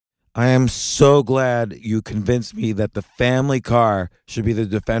I am so glad you convinced me that the family car should be the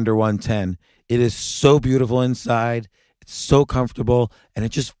Defender 110. It is so beautiful inside. It's so comfortable and it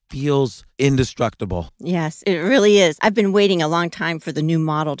just feels indestructible. Yes, it really is. I've been waiting a long time for the new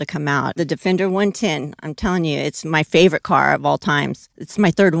model to come out. The Defender 110, I'm telling you, it's my favorite car of all times. It's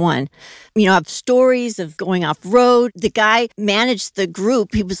my third one. You know, I have stories of going off road. The guy managed the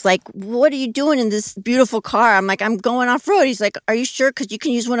group. He was like, "What are you doing in this beautiful car?" I'm like, "I'm going off road." He's like, "Are you sure? Because you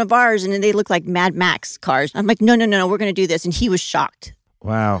can use one of ours." And then they look like Mad Max cars. I'm like, no, we're going to do this. And he was shocked.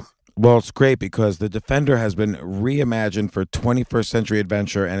 Wow. Well, it's great because the Defender has been reimagined for 21st century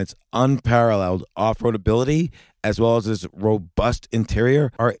adventure, and its unparalleled off-road ability as well as its robust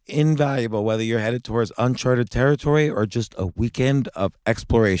interior are invaluable whether you're headed towards uncharted territory or just a weekend of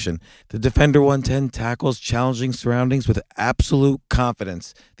exploration. The Defender 110 tackles challenging surroundings with absolute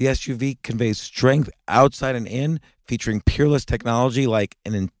confidence. The SUV conveys strength outside and in, featuring peerless technology like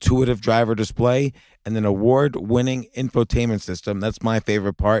an intuitive driver display and an award-winning infotainment system. That's my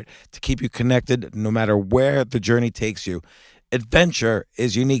favorite part, to keep you connected no matter where the journey takes you. Adventure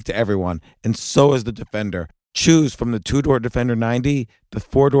is unique to everyone, and so is the Defender. Choose from the two-door Defender 90, the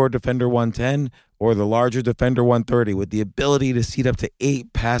four-door Defender 110, or the larger Defender 130 with the ability to seat up to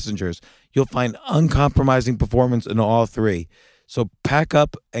 8 passengers. You'll find uncompromising performance in all three. So pack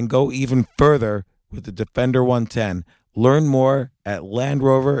up and go even further with the Defender 110. Learn more at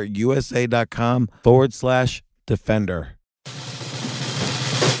LandRoverUSA.com/Defender.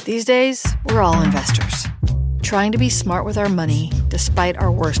 These days, we're all investors, trying to be smart with our money despite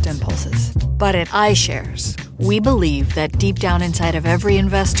our worst impulses. But at iShares, we believe that deep down inside of every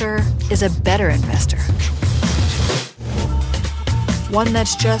investor is a better investor. One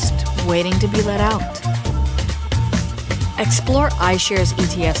that's just waiting to be let out. Explore iShares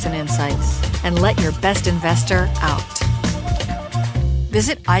ETFs and insights and let your best investor out.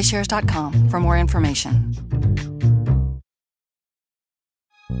 Visit iShares.com for more information.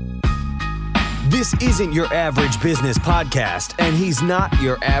 This isn't your average business podcast, and he's not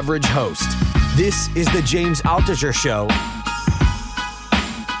your average host. This is the James Altucher Show.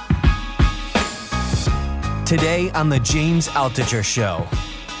 Today on the James Altucher Show.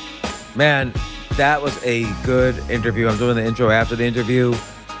 Man, that was a good interview. I'm doing the intro after the interview.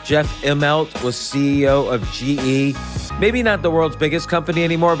 Jeff Immelt was CEO of GE. Maybe not the world's biggest company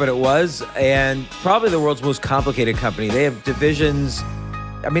anymore, but it was. And probably the world's most complicated company. They have divisions.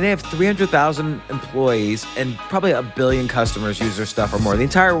 I mean, they have 300,000 employees and probably 1 billion customers use their stuff or more. The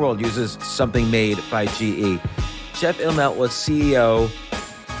entire world uses something made by GE. Jeff Immelt was CEO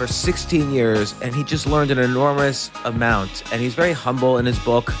for 16 years, and he just learned an enormous amount. And he's very humble in his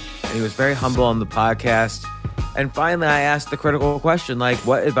book, and he was very humble on the podcast. And finally, I asked the critical question, like,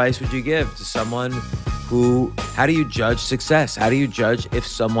 what advice would you give to someone how do you judge success? How do you judge if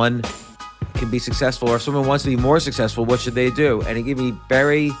someone can be successful, or if someone wants to be more successful, what should they do? And he gave me a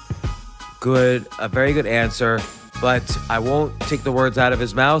very good answer, but I won't take the words out of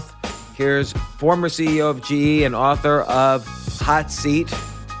his mouth. Here's former CEO of GE and author of Hot Seat,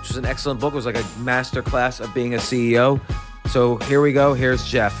 which was an excellent book. It was like a masterclass of being a CEO. So here we go. Here's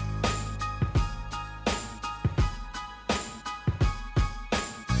Jeff.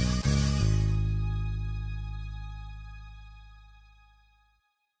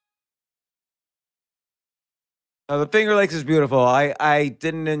 The Finger Lakes is beautiful. I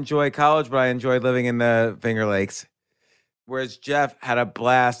didn't enjoy college, but I enjoyed living in the Finger Lakes. Whereas Jeff had a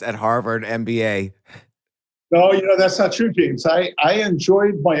blast at Harvard MBA. No, that's not true, James. I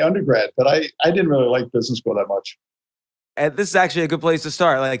enjoyed my undergrad, but I didn't really like business school that much. And this is actually a good place to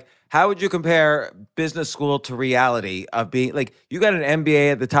start. Like, how would you compare business school to reality of being, like, you got an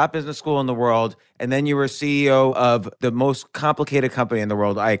MBA at the top business school in the world, and then you were CEO of the most complicated company in the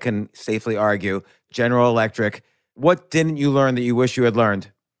world, I can safely argue, General Electric. What didn't you learn that you wish you had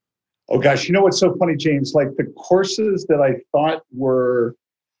learned? Oh, gosh. You know what's so funny, James? Like, the courses that I thought were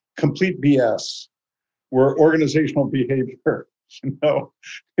complete BS were organizational behavior. It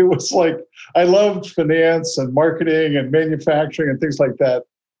was like, I loved finance and marketing and manufacturing and things like that.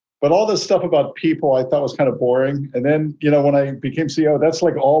 But all this stuff about people I thought was kind of boring. And then, when I became CEO, that's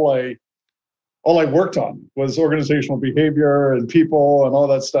like all I worked on was organizational behavior and people and all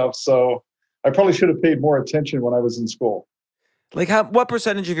that stuff. So I probably should have paid more attention when I was in school. Like, what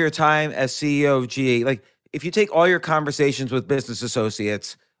percentage of your time as CEO of GE, like, if you take all your conversations with business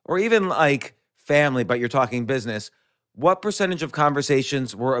associates or even like family, but you're talking business, what percentage of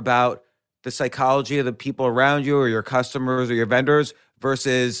conversations were about the psychology of the people around you or your customers or your vendors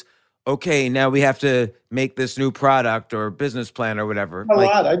versus, okay, now we have to make this new product or business plan or whatever? A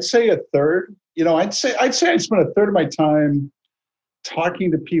lot. I'd say a third. I'd say I spent a third of my time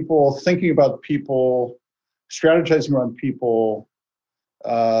talking to people, thinking about people, strategizing around people.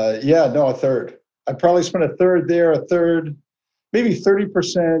 A third. I probably spent a third there, a third, maybe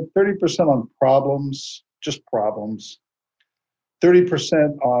 30% on problems, just problems,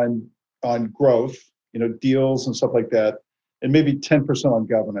 30% on growth, deals and stuff like that, and maybe 10% on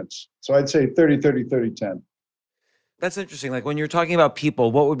governance. So I'd say 30, 10. That's interesting. Like when you're talking about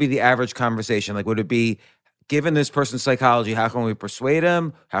people, what would be the average conversation? Like, would it be, given this person's psychology, how can we persuade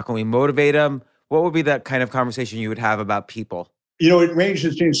him? How can we motivate him? What would be that kind of conversation you would have about people? It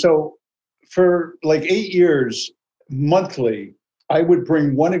ranges, James. So for like 8 years, monthly, I would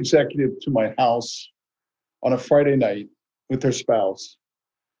bring one executive to my house on a Friday night with their spouse.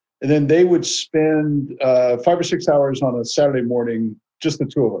 And then they would spend 5 or 6 hours on a Saturday morning, just the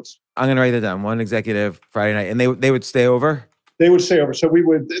two of us. I'm going to write that down. One executive Friday night. And they would stay over? They would stay over. So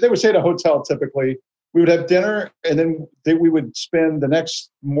they would stay at a hotel typically. We would have dinner, and then we would spend the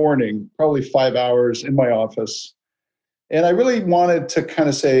next morning, probably 5 hours in my office. And I really wanted to kind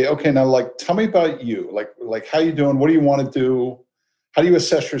of say, okay, now like, tell me about you. Like how you doing? What do you want to do? How do you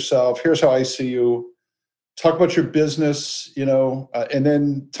assess yourself? Here's how I see you. Talk about your business, and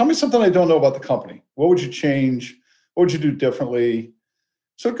then tell me something I don't know about the company. What would you change? What would you do differently?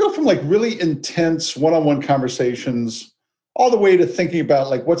 So it'd go from like really intense one-on-one conversations all the way to thinking about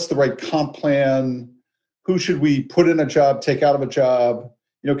like, what's the right comp plan? Who should we put in a job, take out of a job?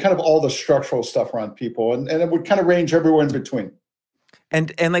 Kind of all the structural stuff around people. And it would kind of range everywhere in between.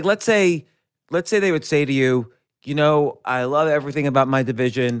 And like, let's say they would say to you, I love everything about my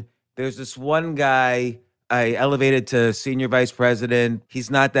division. There's this one guy I elevated to senior vice president. He's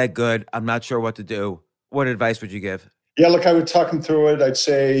not that good. I'm not sure what to do. What advice would you give? Yeah, look, I would talk him through it. I'd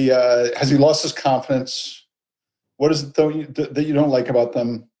say, has he lost his confidence? What is it that you don't like about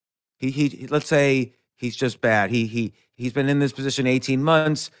them? He let's say he's just bad. He's been in this position 18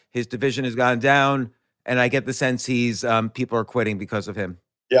 months. His division has gone down, and I get the sense people are quitting because of him.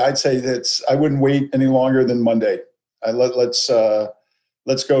 Yeah, I'd say I wouldn't wait any longer than Monday. Let's go.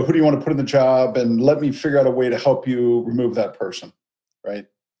 Who do you want to put in the job? And let me figure out a way to help you remove that person, right?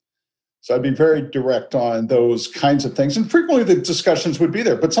 So I'd be very direct on those kinds of things. And frequently the discussions would be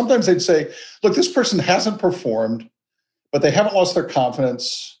there. But sometimes they'd say, look, this person hasn't performed, but they haven't lost their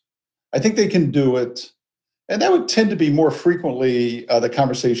confidence. I think they can do it. And that would tend to be more frequently the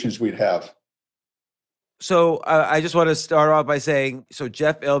conversations we'd have. So I just want to start off by saying, so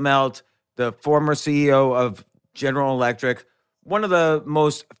Jeff Immelt, the former CEO of General Electric, one of the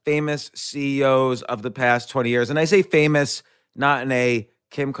most famous CEOs of the past 20 years. And I say famous, not in a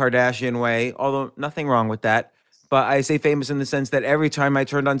Kim Kardashian way, although nothing wrong with that. But I say famous in the sense that every time I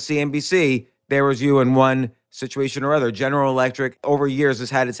turned on CNBC, there was you in one situation or other. General Electric, over years, has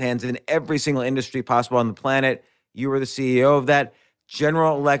had its hands in every single industry possible on the planet. You were the CEO of that.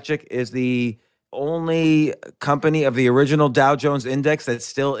 General Electric is the only company of the original Dow Jones Index that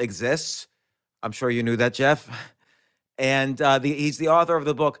still exists. I'm sure you knew that, Jeff. And he's the author of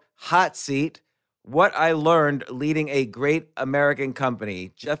the book, Hot Seat, What I Learned Leading a Great American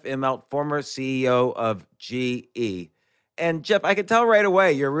Company. Jeff Immelt, former CEO of GE. And Jeff, I could tell right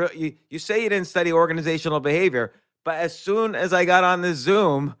away, you say you didn't study organizational behavior, but as soon as I got on this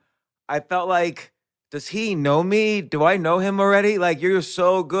Zoom, I felt like, does he know me? Do I know him already? Like, you're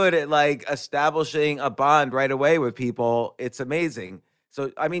so good at like establishing a bond right away with people. It's amazing.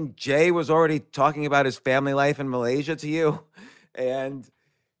 So, I mean, Jay was already talking about his family life in Malaysia to you, and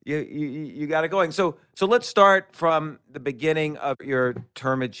you got it going. So let's start from the beginning of your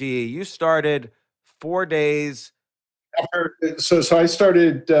term at GE. You started 4 days. So I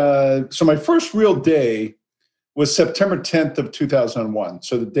started, so my first real day was September 10th of 2001.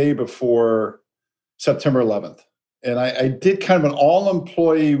 So the day before September 11th. And I did kind of an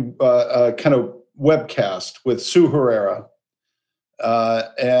all-employee kind of webcast with Sue Herrera.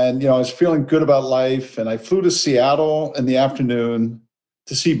 And, I was feeling good about life. And I flew to Seattle in the afternoon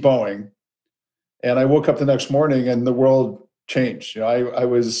to see Boeing. And I woke up the next morning and the world changed. I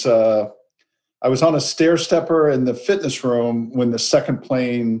was on a stair stepper in the fitness room when the second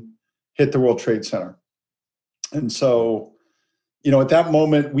plane hit the World Trade Center. And so, at that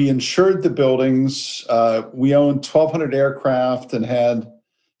moment, we insured the buildings. We owned 1,200 aircraft and had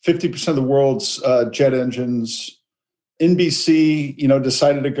 50% of the world's jet engines. NBC,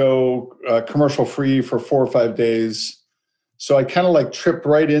 decided to go commercial free for 4 or 5 days. So I kind of like tripped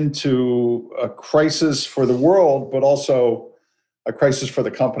right into a crisis for the world, but also a crisis for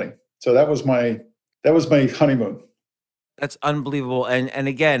the company. So that was my honeymoon. That's unbelievable. And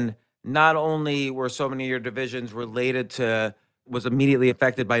again, not only were so many of your divisions was immediately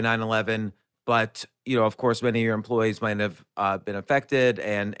affected by 9/11, but of course, many of your employees might have been affected,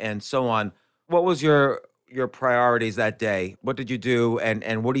 and so on. What was your priorities that day? What did you do,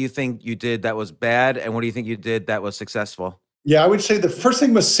 and what do you think you did that was bad, and what do you think you did that was successful? Yeah, I would say the first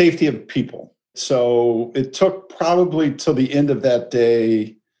thing was safety of people. So it took probably till the end of that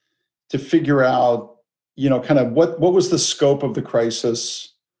day to figure out, kind of what was the scope of the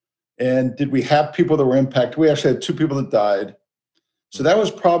crisis, and did we have people that were impacted? We actually had 2 people that died. So that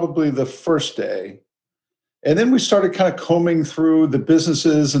was probably the first day. And then we started kind of combing through the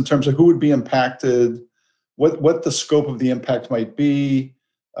businesses in terms of who would be impacted, what the scope of the impact might be.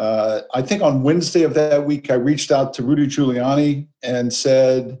 I think on Wednesday of that week, I reached out to Rudy Giuliani and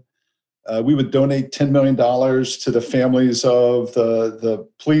said we would donate $10 million to the families of the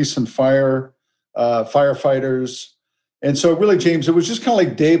police and firefighters. And so really, James, it was just kind of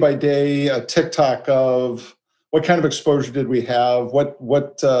like day by day, a tick-tock of what kind of exposure did we have? Where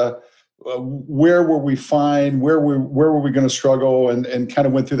were we fine? Where were we going to struggle? And kind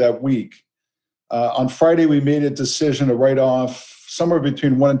of went through that week. On Friday, we made a decision to write off somewhere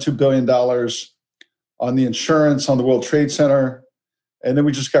between $1 and $2 billion on the insurance on the World Trade Center, and then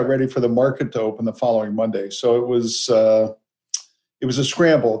we just got ready for the market to open the following Monday. So it was a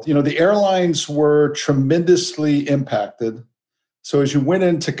scramble. The airlines were tremendously impacted. So as you went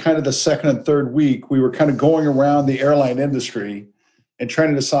into kind of the second and third week, we were kind of going around the airline industry and trying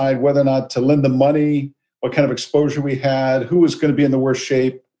to decide whether or not to lend them money, what kind of exposure we had, who was going to be in the worst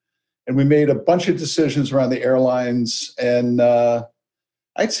shape. And we made a bunch of decisions around the airlines. And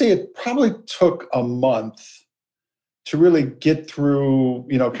I'd say it probably took a month to really get through,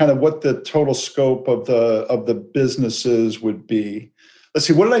 kind of what the total scope of the businesses would be. Let's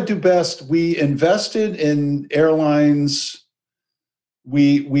see, what did I do best? We invested in airlines.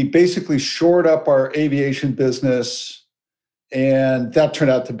 We basically shored up our aviation business, and that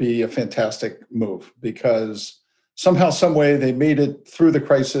turned out to be a fantastic move because somehow, some way, they made it through the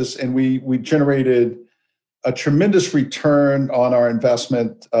crisis, and we generated a tremendous return on our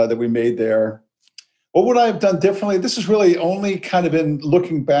investment that we made there. What would I have done differently? This is really only kind of in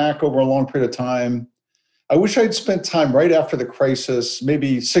looking back over a long period of time. I wish I'd spent time right after the crisis,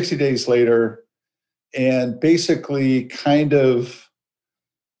 maybe 60 days later, and basically kind of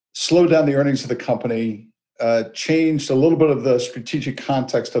slowed down the earnings of the company, changed a little bit of the strategic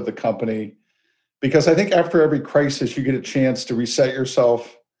context of the company, because I think after every crisis, you get a chance to reset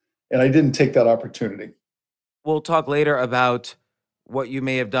yourself, and I didn't take that opportunity. We'll talk later about what you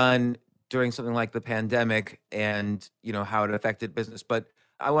may have done during something like the pandemic and how it affected business. But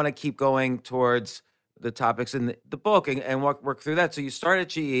I want to keep going towards the topics in the book and work through that. So you start at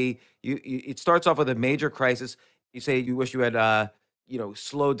GE. It starts off with a major crisis. You say you wish you had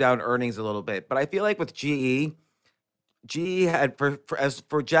slowed down earnings a little bit. But I feel like with GE had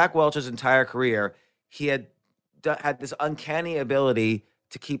for Jack Welch's entire career, he had this uncanny ability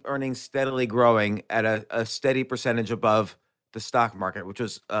to keep earnings steadily growing at a steady percentage above the stock market, which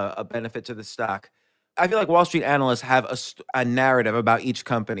was a benefit to the stock. I feel like Wall Street analysts have a narrative about each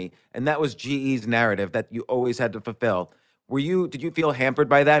company, and that was GE's narrative that you always had to fulfill. Did you feel hampered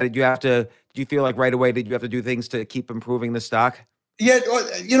by that? Did you feel like right away, did you have to do things to keep improving the stock? Yeah,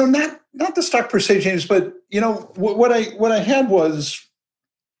 not the stock per se, James, but what I had was,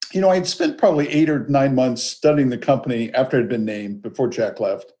 I'd spent probably 8 or 9 months studying the company after it had been named before Jack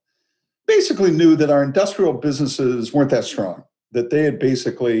left. Basically knew that our industrial businesses weren't that strong, that they had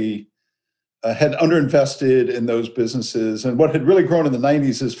basically had underinvested in those businesses. And what had really grown in the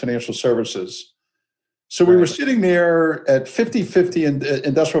 90s is financial services. So we were sitting there at 50-50 in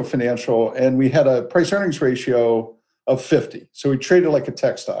industrial financial, and we had a price earnings ratio of 50. So we traded like a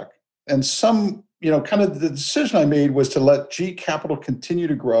tech stock. And kind of the decision I made was to let G Capital continue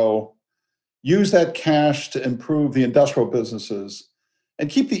to grow, use that cash to improve the industrial businesses, and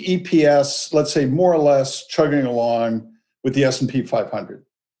keep the EPS, let's say, more or less chugging along with the S&P 500.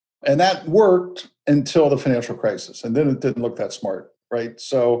 And that worked until the financial crisis. And then it didn't look that smart, right?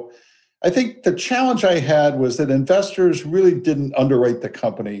 So I think the challenge I had was that investors really didn't underwrite the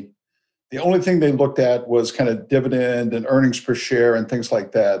company. The only thing they looked at was kind of dividend and earnings per share and things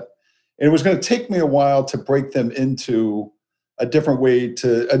like that. And it was going to take me a while to break them into a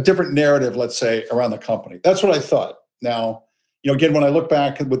different narrative, let's say, around the company. That's what I thought. Now, again, when I look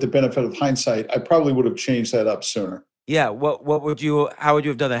back with the benefit of hindsight, I probably would have changed that up sooner. Yeah. How would you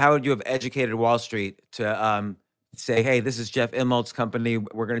have done that? How would you have educated Wall Street to say, hey, this is Jeff Immelt's company.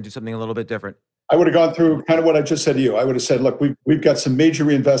 We're going to do something a little bit different? I would have gone through kind of what I just said to you. I would have said, look, we've got some major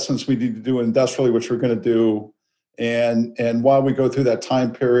reinvestments we need to do industrially, which we're going to do. And while we go through that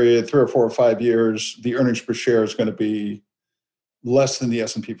time period, 3 or 4 or 5 years, the earnings per share is going to be less than the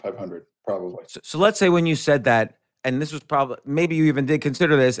S&P 500. probably. So let's say when you said that, and this was probably, maybe you even did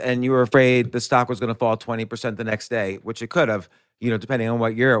consider this and you were afraid the stock was going to fall 20% the next day, which it could have, depending on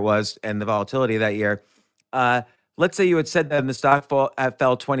what year it was and the volatility of that year. Uh, let's say you had said that and the stock fell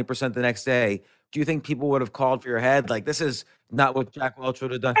 20% the next day. Do you think people would have called for your head? Like, this is not what Jack Welch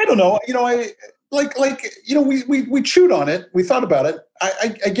would have done. I don't know. We chewed on it. We thought about it.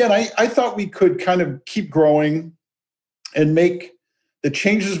 I thought we could kind of keep growing and make the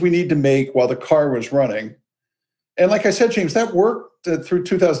changes we need to make while the car was running. And like I said, James, that worked through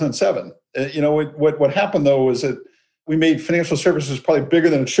 2007. What happened though was that we made financial services probably bigger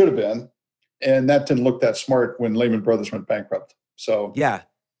than it should have been, and that didn't look that smart when Lehman Brothers went bankrupt. So yeah.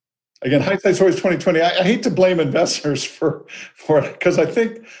 Again, hindsight's always 2020. I hate to blame investors for it because I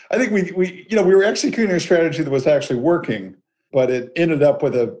think we were executing a strategy that was actually working, but it ended up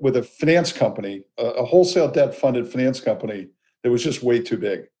with a finance company, a wholesale debt funded finance company that was just way too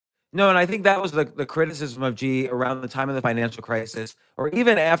big. No, and I think that was the criticism of GE around the time of the financial crisis, or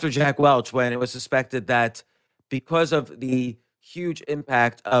even after Jack Welch, when it was suspected that because of the huge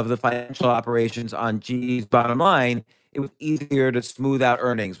impact of the financial operations on GE's bottom line, it was easier to smooth out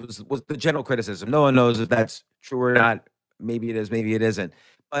earnings, was the general criticism. No one knows if that's true or not. Maybe it is, maybe it isn't.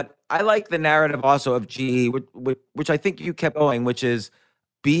 But I like the narrative also of GE, which I think you kept going, which is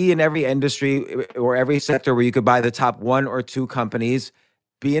be in every industry or every sector where you could buy the top one or two companies,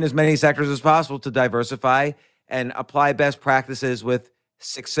 be in as many sectors as possible to diversify and apply best practices with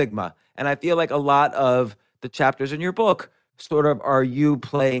Six Sigma. And I feel like a lot of the chapters in your book sort of are you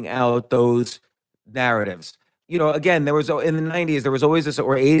playing out those narratives. Again, there was in the 90s, there was always this,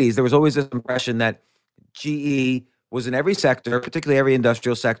 or 80s, there was always this impression that GE was in every sector, particularly every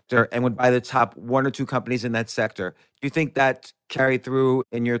industrial sector, and would buy the top one or two companies in that sector. Do you think that carried through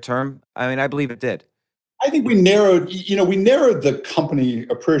in your term? I mean, I believe it did. I think we narrowed the company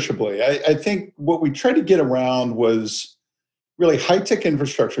appreciably. I think what we tried to get around was really high-tech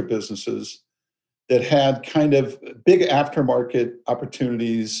infrastructure businesses that had kind of big aftermarket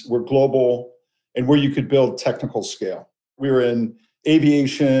opportunities, were global, and where you could build technical scale. We were in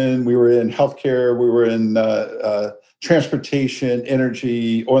aviation, we were in healthcare, we were in transportation,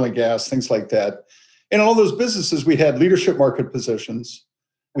 energy, oil and gas, things like that. And in all those businesses, we had leadership market positions.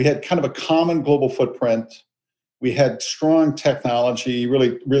 We had kind of a common global footprint. We had strong technology,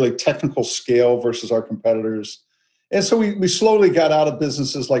 really, really technical scale versus our competitors. And so we slowly got out of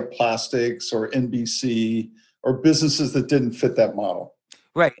businesses like plastics or NBC or businesses that didn't fit that model.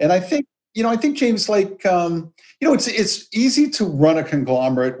 Right. And I think James, it's easy to run a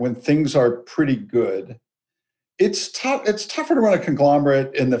conglomerate when things are pretty good. It's tougher to run a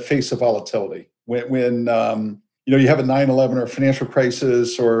conglomerate in the face of volatility. When you have a 9/11 or a financial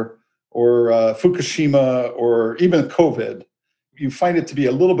crisis or Fukushima or even COVID, you find it to be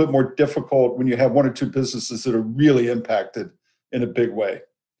a little bit more difficult when you have one or two businesses that are really impacted in a big way,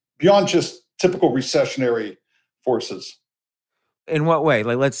 beyond just typical recessionary forces. In what way?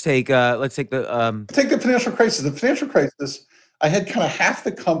 Like, let's take the take the financial crisis. The financial crisis, I had kind of half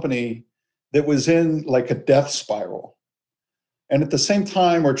the company that was in like a death spiral. And at the same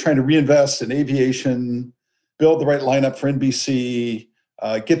time, we're trying to reinvest in aviation, build the right lineup for NBC,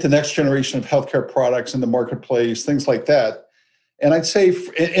 get the next generation of healthcare products in the marketplace, things like that. And I'd say,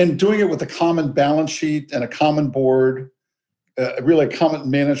 and doing it with a common balance sheet and a common board, really a common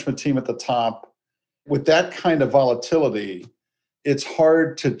management team at the top, with that kind of volatility, it's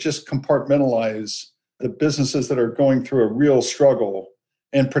hard to just compartmentalize the businesses that are going through a real struggle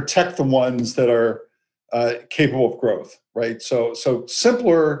and protect the ones that are capable of growth, right? So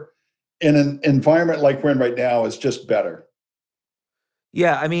simpler in an environment like we're in right now is just better.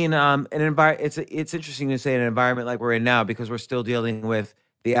 Yeah, I mean, it's interesting to say an environment like we're in now because we're still dealing with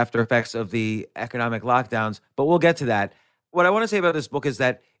the after effects of the economic lockdowns, but we'll get to that. What I want to say about this book is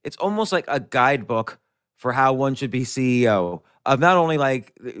that it's almost like a guidebook for how one should be CEO of not only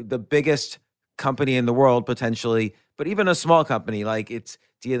like the biggest company in the world potentially, but even a small company. Like, it's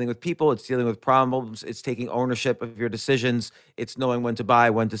dealing with people, it's dealing with problems, it's taking ownership of your decisions, it's knowing when to buy,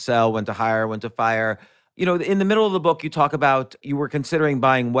 when to sell, when to hire, when to fire. In the middle of the book, you talk about you were considering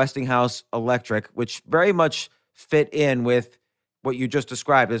buying Westinghouse Electric, which very much fit in with what you just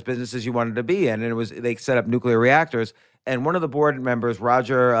described as businesses you wanted to be in. And they set up nuclear reactors. And one of the board members,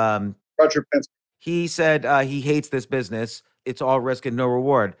 Roger Penske, he said he hates this business. It's all risk and no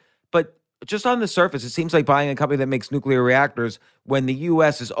reward. But just on the surface, it seems like buying a company that makes nuclear reactors when the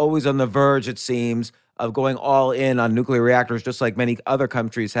U.S. is always on the verge, it seems, of going all in on nuclear reactors, just like many other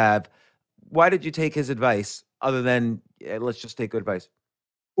countries have. Why did you take his advice other than let's just take good advice?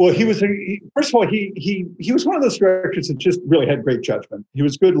 Well, first of all, he was one of those directors that just really had great judgment. He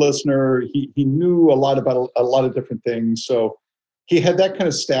was a good listener. He knew a lot about a lot of different things. So he had that kind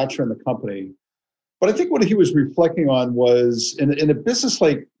of stature in the company. But I think what he was reflecting on was in a business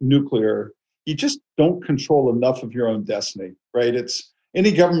like nuclear, you just don't control enough of your own destiny, right? It's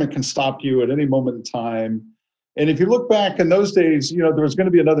any government can stop you at any moment in time. And if you look back in those days, there was going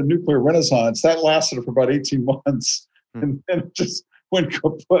to be another nuclear renaissance that lasted for about 18 months, and then it just went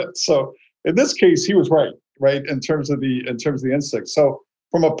kaput. So in this case, he was right in terms of the instinct. So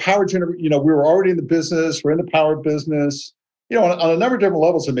from a power generation, we were already in the business. We're in the power business. On a number of different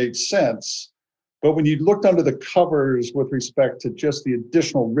levels, it made sense. But when you looked under the covers with respect to just the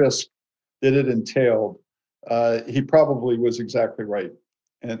additional risk that it entailed, he probably was exactly right.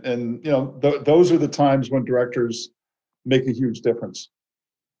 And those are the times when directors make a huge difference.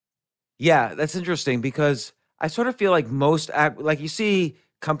 Yeah, that's interesting because I sort of feel like like you see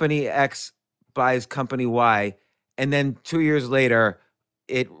company X buys company Y, and then 2 years later,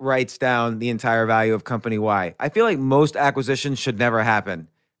 it writes down the entire value of company Y. I feel like most acquisitions should never happen.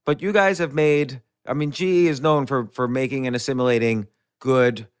 But you guys have GE is known for making and assimilating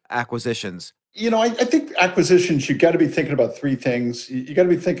good acquisitions. I think acquisitions, you got to be thinking about three things. You got to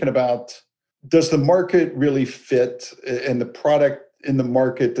be thinking about, does the market really fit, and the product in the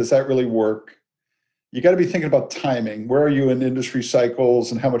market, does that really work? You got to be thinking about timing. Where are you in industry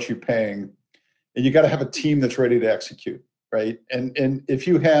cycles and how much you're paying? And you got to have a team that's ready to execute, right? And if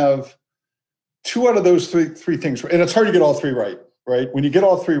you have two out of those three things, and it's hard to get all three right? When you get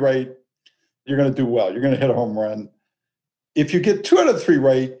all three right, you're going to do well. You're going to hit a home run. If you get two out of three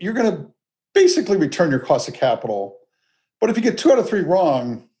right, you're going to basically return your cost of capital. But if you get two out of three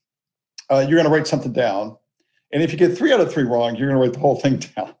wrong, you're going to write something down. And if you get three out of three wrong, you're going to write the whole thing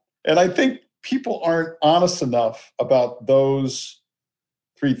down. And I think people aren't honest enough about those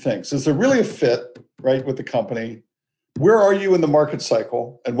three things. Is there really a fit, right, with the company? Where are you in the market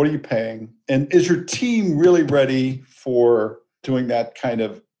cycle, and what are you paying? And is your team really ready for doing that kind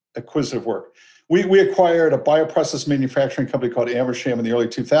of acquisitive work? We acquired a bioprocess manufacturing company called Amersham in the early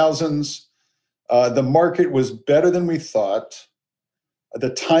 2000s. The market was better than we thought. The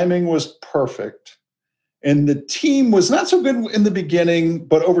timing was perfect. And the team was not so good in the beginning,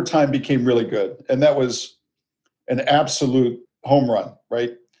 but over time became really good. And that was an absolute home run,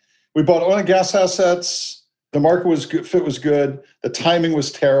 right? We bought oil and gas assets. The market was good, fit was good. The timing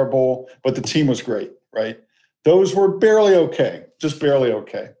was terrible, but the team was great, right? Those were barely okay, just barely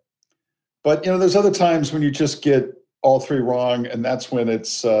okay. But there's other times when you just get all three wrong, and that's when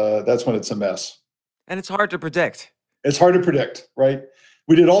it's a mess. And it's hard to predict. It's hard to predict, right?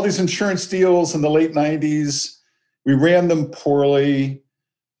 We did all these insurance deals in the late 90s. We ran them poorly.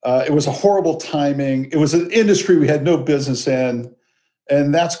 It was a horrible timing. It was an industry we had no business in.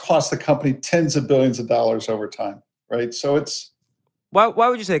 And that's cost the company tens of billions of dollars over time, right? So it's... Why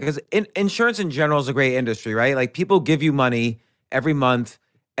would you say? Because insurance in general is a great industry, right? Like people give you money every month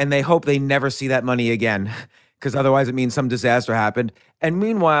and they hope they never see that money again because otherwise it means some disaster happened. And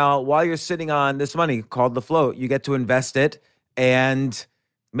meanwhile, while you're sitting on this money called the float, you get to invest it and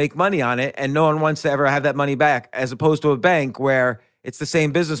make money on it. And no one wants to ever have that money back, as opposed to a bank where it's the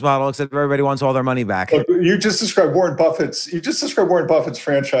same business model, except everybody wants all their money back. Look, you just described Warren Buffett's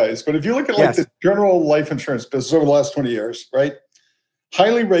franchise. But if you look at the general life insurance business over the last 20 years, right?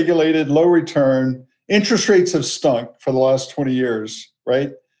 Highly regulated, low return, interest rates have stunk for the last 20 years,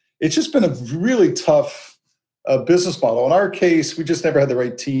 right? It's just been a really tough business model. In our case, we just never had the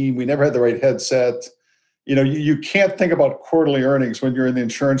right team. We never had the right headset. You can't think about quarterly earnings when you're in the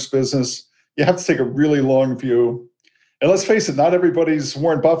insurance business. You have to take a really long view. And let's face it, not everybody's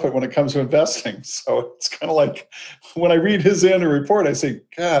Warren Buffett when it comes to investing. So it's kind of like when I read his annual report, I say,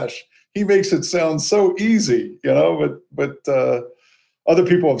 gosh, he makes it sound so easy, but other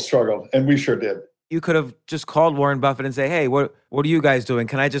people have struggled, and we sure did. You could have just called Warren Buffett and say, hey, what are you guys doing?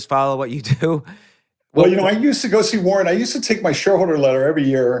 Can I just follow what you do? Well, I used to go see Warren. I used to take my shareholder letter every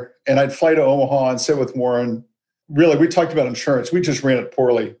year, and I'd fly to Omaha and sit with Warren. Really, we talked about insurance. We just ran it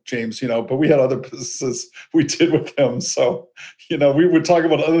poorly, James, but we had other businesses we did with him. So, we would talk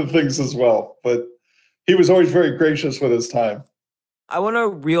about other things as well. But he was always very gracious with his time. I want to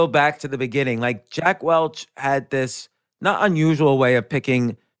reel back to the beginning. Like Jack Welch had this not unusual way of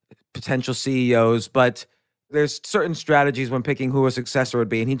picking potential CEOs, but there's certain strategies when picking who a successor would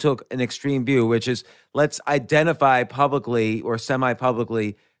be. And he took an extreme view, which is let's identify publicly or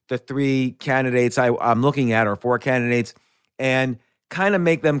semi-publicly the three candidates I'm looking at, or four candidates, and kind of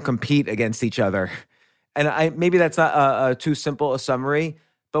make them compete against each other. And maybe that's not a too simple a summary,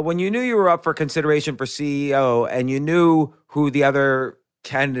 but when you knew you were up for consideration for CEO and you knew who the other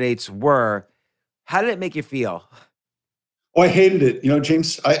candidates were. How did it make you feel? Oh, I hated it.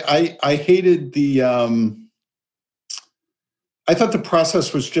 James, I hated I thought the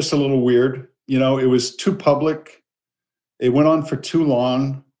process was just a little weird. It was too public. It went on for too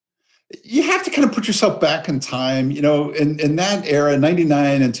long. You have to kind of put yourself back in time. In that era,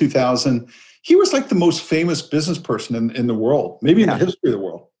 99 and 2000, he was like the most famous business person in the world, maybe in the history of the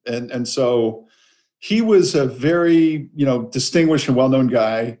world. And so he was a very, distinguished and well-known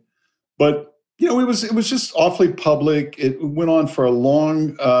guy. But, it was just awfully public. It went on for a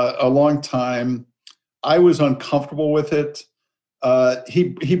long time. I was uncomfortable with it.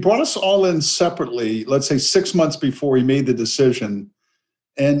 He brought us all in separately, let's say 6 months before he made the decision,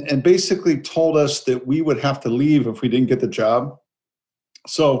 and basically told us that we would have to leave if we didn't get the job.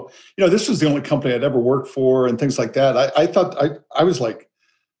 So, this was the only company I'd ever worked for and things like that. I thought I was like,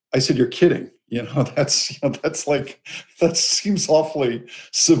 I said, "You're kidding." That seems awfully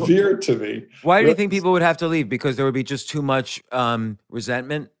severe to me. Why do you think people would have to leave? Because there would be just too much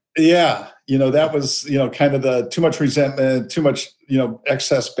resentment? Yeah. That was, kind of the too much resentment, too much,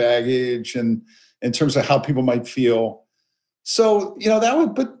 excess baggage, and in terms of how people might feel. So,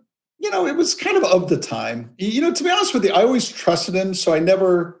 it was kind of the time. To be honest with you, I always trusted him. So I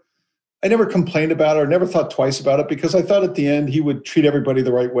never complained about it or never thought twice about it, because I thought at the end he would treat everybody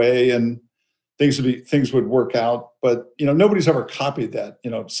the right way and things would work out. But, nobody's ever copied that,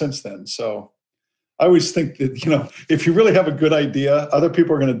 since then. So I always think that, if you really have a good idea, other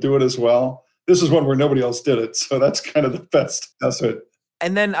people are going to do it as well. This is one where nobody else did it. So that's kind of the best. That's it.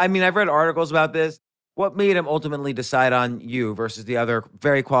 And then, I've read articles about this. What made him ultimately decide on you versus the other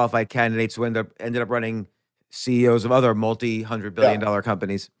very qualified candidates who ended up running CEOs of other multi-hundred-billion-dollar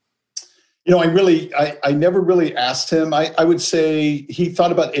companies? I never really asked him. I would say he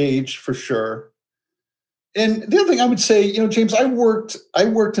thought about age for sure. And the other thing I would say, James, I worked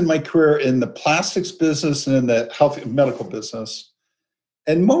in my career in the plastics business and in the health and medical business.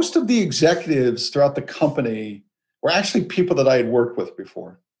 And most of the executives throughout the company were actually people that I had worked with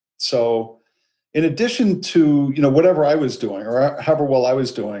before. So in addition to, whatever I was doing or however well I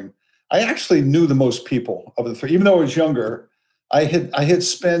was doing, I actually knew the most people of the three. Even though I was younger, I had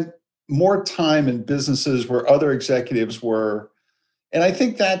spent more time in businesses where other executives were. And I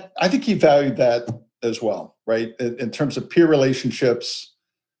think he valued that as well, right? In terms of peer relationships,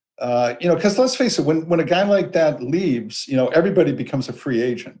 because let's face it, when a guy like that leaves, everybody becomes a free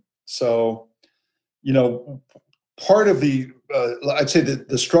agent. So, part of the, I'd say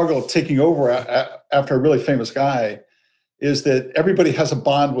the struggle of taking over after a really famous guy is that everybody has a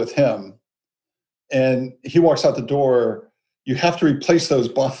bond with him, and he walks out the door. You have to replace those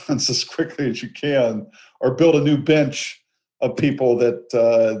bonds as quickly as you can, or build a new bench of people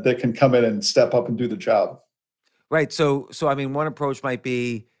that can come in and step up and do the job. Right. So one approach might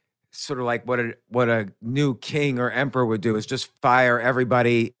be sort of like what a new king or emperor would do is just fire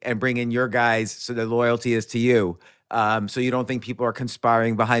everybody and bring in your guys, so the loyalty is to you. So you don't think people are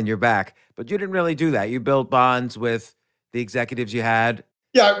conspiring behind your back. But you didn't really do that. You built bonds with the executives you had.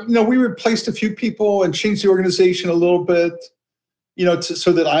 Yeah, we replaced a few people and changed the organization a little bit,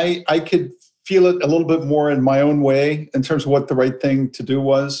 so that I could feel it a little bit more in my own way in terms of what the right thing to do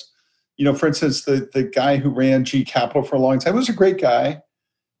was. For instance, the guy who ran G Capital for a long time was a great guy.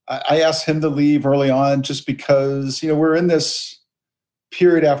 I asked him to leave early on just because, we're in this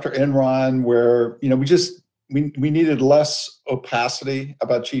period after Enron where, we needed less opacity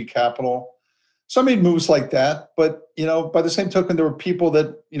about G Capital. So I made moves like that. But, by the same token, there were people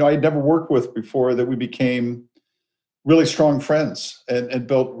that, I'd never worked with before that we became really strong friends and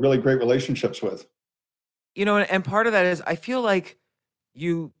built really great relationships with. And part of that is I feel like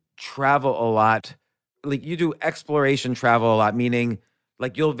you travel a lot. Like you do exploration travel a lot, meaning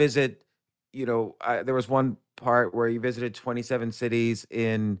like you'll visit, there was one part where you visited 27 cities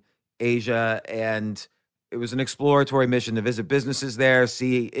in Asia, and it was an exploratory mission to visit businesses there,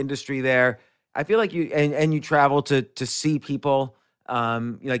 see industry there. I feel like you travel to see people.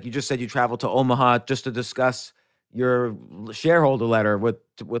 Like you just said, you traveled to Omaha just to discuss your shareholder letter with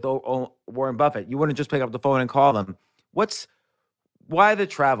Warren Buffett. You wouldn't just pick up the phone and call them. Why the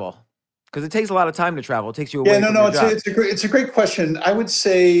travel? Because it takes a lot of time to travel. It takes you away from your job. It's a great question. I would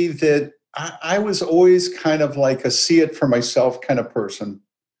say that I was always kind of like a see it for myself kind of person,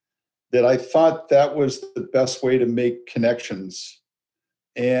 that I thought that was the best way to make connections.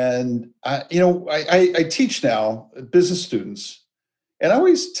 And I teach now business students. And I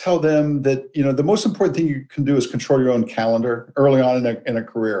always tell them that, the most important thing you can do is control your own calendar early on in a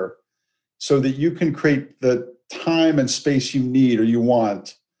career, so that you can create the time and space you need or you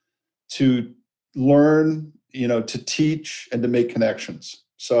want to learn, to teach and to make connections.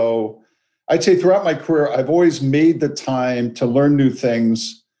 So I'd say throughout my career, I've always made the time to learn new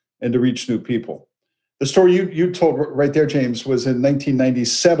things and to reach new people. The story you told right there, James, was in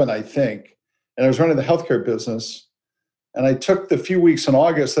 1997, I think. And I was running the healthcare business. And I took the few weeks in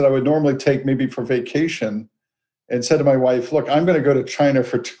August that I would normally take maybe for vacation and said to my wife, look, I'm going to go to China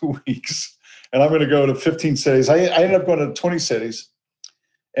for 2 weeks and I'm going to go to 15 cities. I ended up going to 20 cities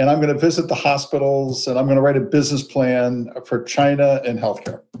and I'm going to visit the hospitals and I'm going to write a business plan for China and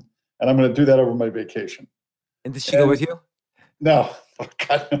healthcare. And I'm going to do that over my vacation. And did she go with you? No. Oh,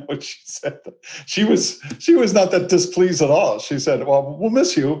 God, no, what she said. She was not that displeased at all. She said, well, we'll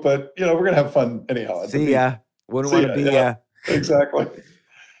miss you, but we're going to have fun anyhow. See ya. Wouldn't want to be ya. Exactly.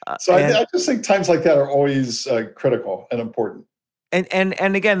 So I just think times like that are always critical and important.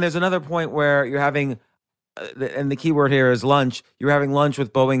 And again, there's another point where you're having, and the key word here is lunch. You're having lunch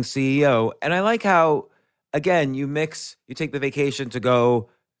with Boeing's CEO, and I like how, again, you take the vacation to go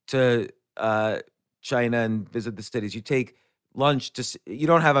to China and visit the cities. You take lunch you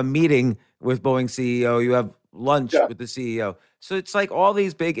don't have a meeting with Boeing CEO. You have lunch with the CEO. So it's like all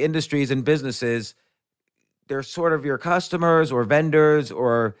these big industries and businesses, they're sort of your customers or vendors,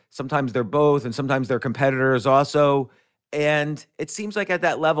 or sometimes they're both, and sometimes they're competitors also. And it seems like at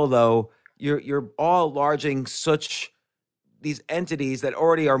that level, though, you're all larging such these entities that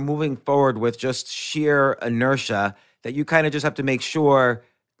already are moving forward with just sheer inertia that you kind of just have to make sure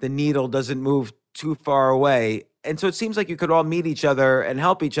the needle doesn't move too far away. And so it seems like you could all meet each other and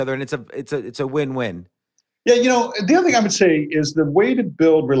help each other, and it's a win-win. Yeah, the other thing I would say is the way to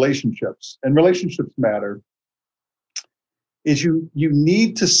build relationships, and relationships matter, is you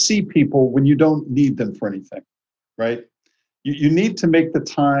need to see people when you don't need them for anything, right? You need to make the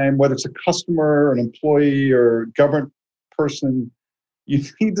time, whether it's a customer, an employee, or government person, you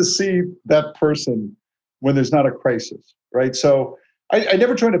need to see that person when there's not a crisis, right? So I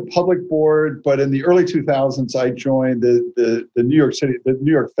never joined a public board, but in the early 2000s, I joined the New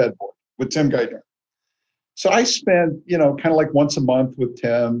York Fed board with Tim Geithner. So I spent, kind of like once a month with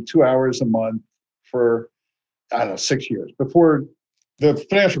Tim, 2 hours a month for, 6 years before the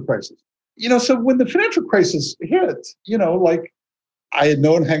financial crisis. So when the financial crisis hit, like I had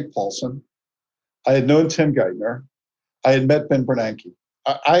known Hank Paulson, I had known Tim Geithner, I had met Ben Bernanke.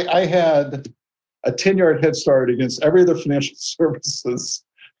 I had a 10-yard head start against every other financial services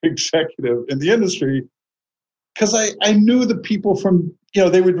executive in the industry because I knew the people from,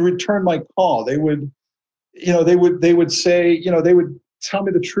 they would return my call. They would say, they would tell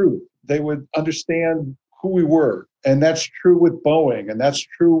me the truth. They would understand who we were. And that's true with Boeing, and that's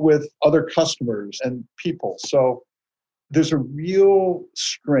true with other customers and people. So there's a real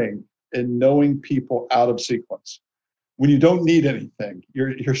strength in knowing people out of sequence. When you don't need anything,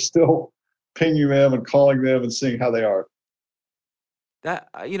 you're still pinging them and calling them and seeing how they are. That,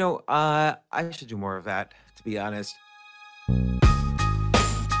 I should do more of that, to be honest.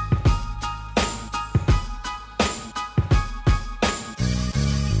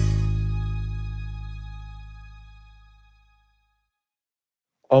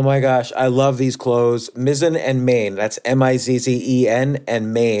 Oh my gosh, I love these clothes. Mizzen and Main, that's Mizzen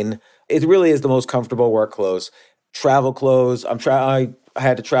and Main. It really is the most comfortable work clothes. Travel clothes. I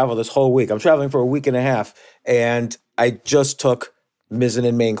had to travel this whole week. I'm traveling for a week and a half, and I just took Mizzen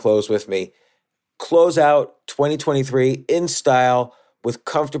and Main clothes with me. Close out 2023 in style with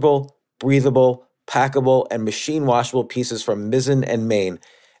comfortable, breathable, packable, and machine washable pieces from Mizzen and Main.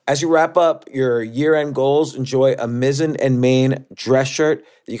 As you wrap up your year-end goals, enjoy a Mizzen and Main dress shirt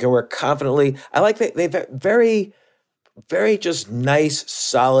that you can wear confidently. I like that they've very, very just nice,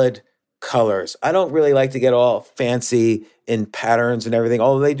 solid colors. I don't really like to get all fancy in patterns and everything,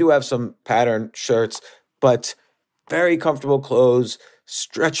 although they do have some pattern shirts, but very comfortable clothes,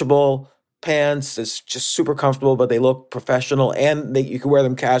 stretchable pants. It's just super comfortable, but they look professional, and you can wear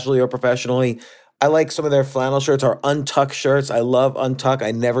them casually or professionally. I like some of their flannel shirts or untuck shirts. I love untuck. I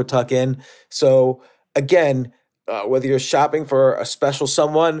never tuck in. So again, whether you're shopping for a special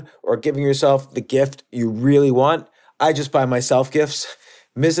someone or giving yourself the gift you really want, I just buy myself gifts.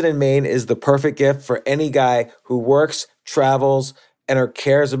 Mizzen and Main is the perfect gift for any guy who works, travels, and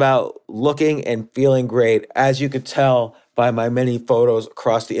cares about looking and feeling great. As you could tell by my many photos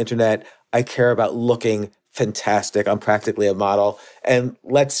across the internet, I care about looking fantastic. I'm practically a model. And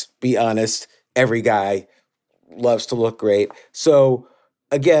let's be honest, every guy loves to look great. So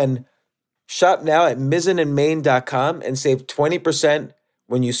again, shop now at mizzenandmain.com and save 20%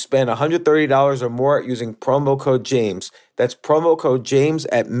 when you spend $130 or more using promo code James. That's promo code James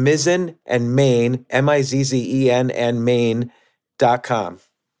at Mizzen and Main, Mizzen and Main.com.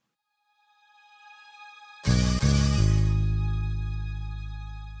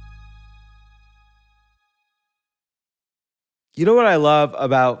 You know what I love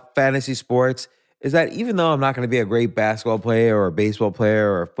about fantasy sports is that even though I'm not going to be a great basketball player or a baseball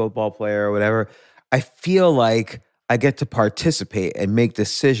player or a football player or whatever, I feel like I get to participate and make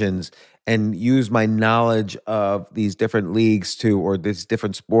decisions and use my knowledge of these different leagues or these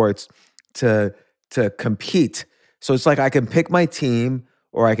different sports to compete. So it's like I can pick my team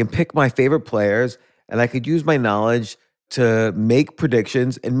or I can pick my favorite players and I could use my knowledge to make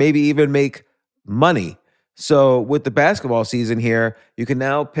predictions and maybe even make money. So with the basketball season here, you can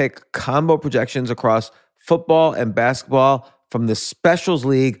now pick combo projections across football and basketball from the Specials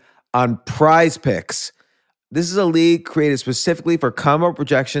League on Prize Picks. This is a league created specifically for combo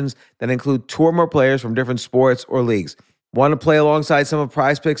projections that include two or more players from different sports or leagues. Want to play alongside some of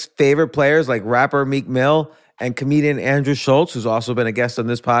Prize Picks' favorite players like rapper Meek Mill and comedian Andrew Schultz, who's also been a guest on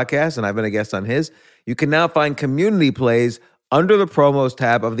this podcast, and I've been a guest on his? You can now find community plays under the promos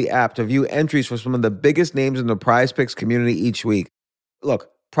tab of the app to view entries for some of the biggest names in the Prize Picks community each week. Look,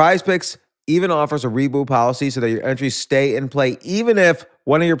 Prize Picks even offers a reboot policy so that your entries stay in play even if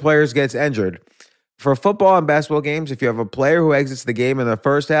one of your players gets injured. For football and basketball games, if you have a player who exits the game in the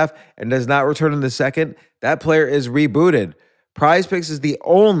first half and does not return in the second, that player is rebooted. Prize Picks is the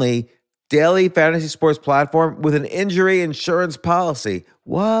only daily fantasy sports platform with an injury insurance policy.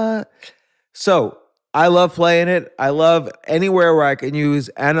 What? So, I love playing it. I love anywhere where I can use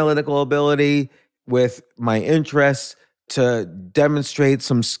analytical ability with my interests to demonstrate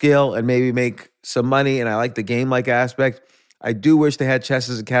some skill and maybe make some money. And I like the game-like aspect. I do wish they had chess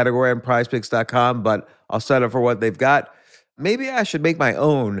as a category on prizepicks.com, but I'll settle for what they've got. Maybe I should make my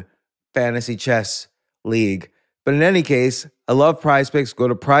own fantasy chess league. But in any case, I love Prize Picks. Go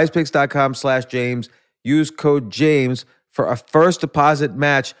to prizepicks.com/James. Use code James for a first deposit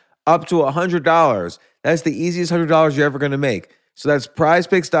match up to $100. That's the easiest $100 you're ever going to make. So that's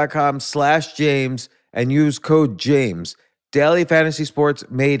prizepicks.com/James and use code James. Daily fantasy sports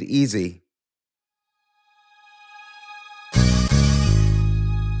made easy.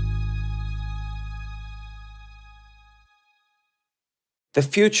 The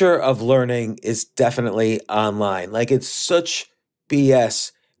future of learning is definitely online. Like, it's such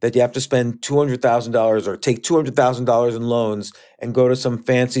BS that you have to spend $200,000 or take $200,000 in loans and go to some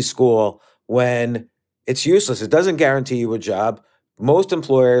fancy school when it's useless. It doesn't guarantee you a job. Most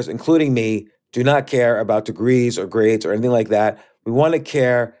employers, including me, do not care about degrees or grades or anything like that. We want to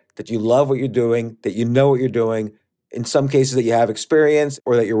care that you love what you're doing, that you know what you're doing, in some cases that you have experience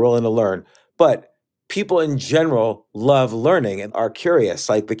or that you're willing to learn. But people in general love learning and are curious.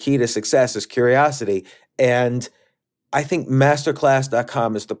 Like, the key to success is curiosity. And I think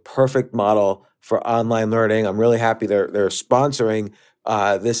masterclass.com is the perfect model for online learning. I'm really happy they're sponsoring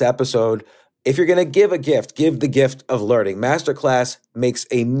this episode. If you're going to give a gift, give the gift of learning. Masterclass makes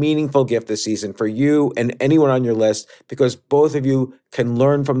a meaningful gift this season for you and anyone on your list, because both of you can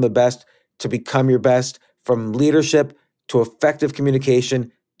learn from the best to become your best, from leadership to effective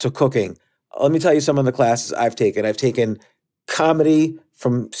communication to cooking. Let me tell you some of the classes I've taken. I've taken comedy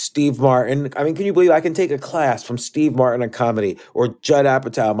from Steve Martin. I mean, can you believe I can take a class from Steve Martin on comedy, or Judd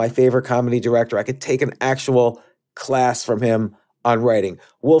Apatow, my favorite comedy director? I could take an actual class from him on writing.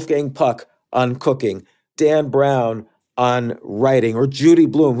 Wolfgang Puck on cooking. Dan Brown on writing, or Judy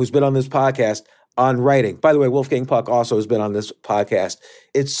Bloom, who's been on this podcast, on writing. By the way, Wolfgang Puck also has been on this podcast.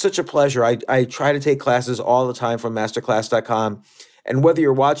 It's such a pleasure. I try to take classes all the time from masterclass.com. And whether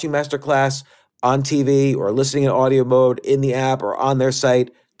you're watching Masterclass on TV or listening in audio mode in the app or on their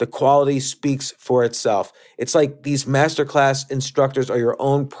site, the quality speaks for itself. It's like these Masterclass instructors are your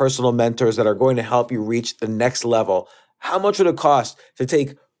own personal mentors that are going to help you reach the next level. How much would it cost to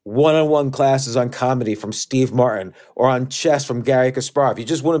take one-on-one classes on comedy from Steve Martin or on chess from Gary Kasparov? You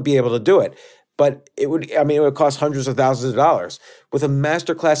just wouldn't be able to do it. But it would cost hundreds of thousands of dollars. With a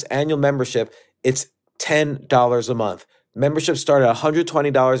Masterclass annual membership, it's $10 a month. Memberships start at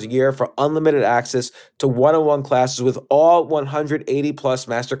 $120 a year for unlimited access to one-on-one classes with all 180 plus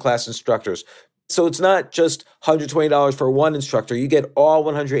Masterclass instructors. So it's not just $120 for one instructor. You get all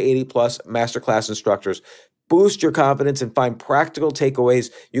 180 plus Masterclass instructors. Boost your confidence and find practical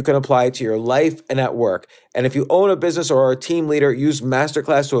takeaways you can apply to your life and at work. And if you own a business or are a team leader, use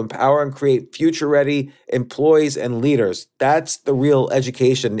Masterclass to empower and create future-ready employees and leaders. That's the real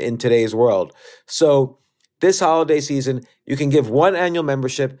education in today's world. So this holiday season, you can give one annual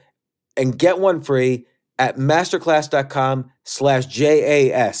membership and get one free at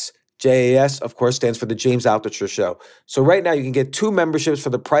masterclass.com/JAS. JAS, of course, stands for the James Altucher Show. So right now you can get two memberships for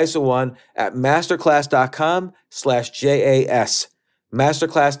the price of one at masterclass.com/JAS.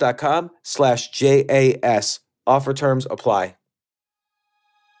 Masterclass.com/JAS. Offer terms apply.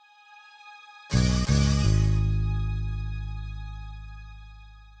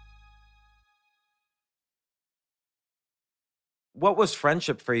 What was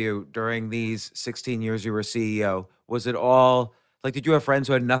friendship for you during these 16 years you were CEO? Was it all like, did you have friends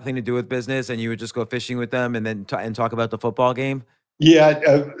who had nothing to do with business and you would just go fishing with them and then and talk about the football game? Yeah,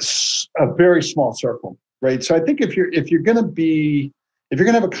 a very small circle, right? So I think if you're going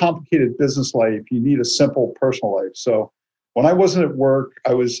to have a complicated business life, you need a simple personal life. So when I wasn't at work,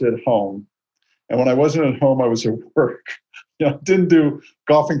 I was at home. And when I wasn't at home, I was at work. Didn't do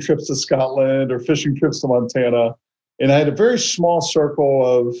golfing trips to Scotland or fishing trips to Montana. And I had a very small circle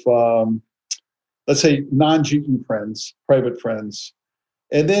of, let's say, non-GE friends, private friends.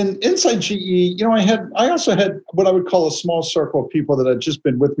 And then inside GE, I also had what I would call a small circle of people that had just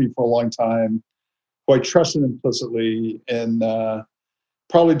been with me for a long time, who I trusted implicitly, and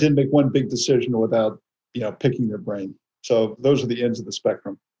probably didn't make one big decision without, picking their brain. So those are the ends of the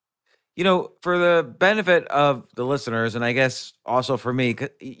spectrum. For the benefit of the listeners, and I guess also for me,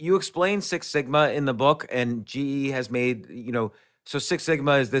 you explain Six Sigma in the book, and GE has made, so Six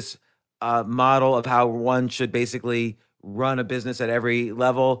Sigma is this model of how one should basically run a business at every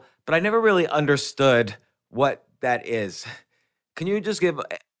level, but I never really understood what that is. Can you just give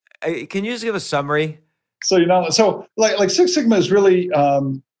a summary? So like Six Sigma is really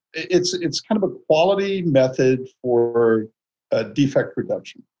it's kind of a quality method for defect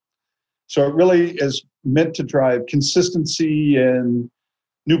reduction. So it really is meant to drive consistency in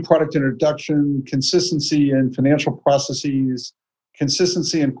new product introduction, consistency in financial processes,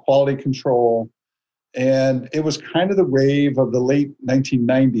 consistency in quality control. And it was kind of the wave of the late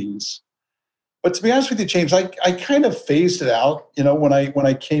 1990s. But to be honest with you, James, I kind of phased it out, when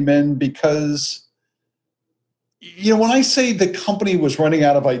I came in, because when I say the company was running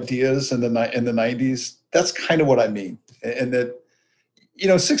out of ideas in the 90s, that's kind of what I mean. And that,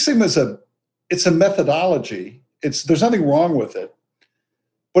 Six Sigma it's a methodology. There's nothing wrong with it,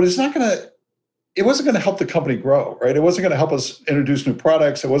 but it wasn't going to help the company grow, right? It wasn't going to help us introduce new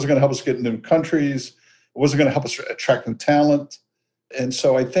products. It wasn't going to help us get into new countries. It wasn't going to help us attract new talent. And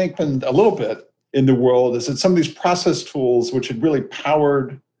so I think a little bit in the world is that some of these process tools, which had really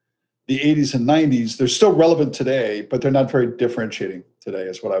powered the 80s and 90s, they're still relevant today, but they're not very differentiating today,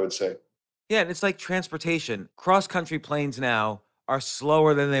 is what I would say. Yeah, and it's like transportation. Cross-country planes now are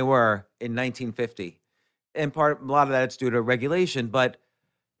slower than they were in 1950. And a lot of that it's due to regulation, but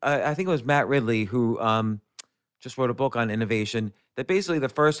I think it was Matt Ridley who just wrote a book on innovation, that basically the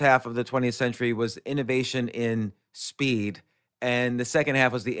first half of the 20th century was innovation in speed, and the second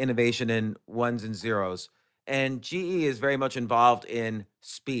half was the innovation in ones and zeros. And GE is very much involved in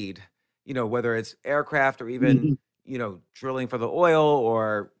speed, whether it's aircraft or even, drilling for the oil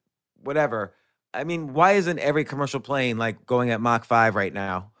or whatever. I mean, why isn't every commercial plane like going at Mach 5 right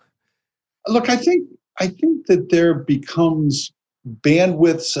now? Look, I think that there becomes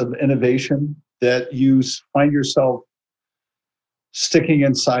bandwidths of innovation that you find yourself sticking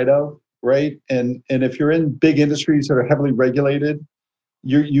inside of, right? And if you're in big industries that are heavily regulated,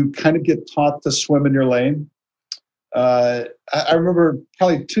 you kind of get taught to swim in your lane. I remember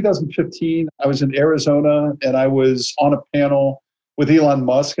probably 2015, I was in Arizona and I was on a panel with Elon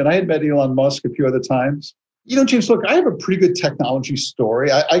Musk, and I had met Elon Musk a few other times. James, look, I have a pretty good technology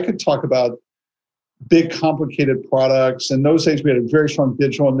story. I could talk about big, complicated products. In those days, we had a very strong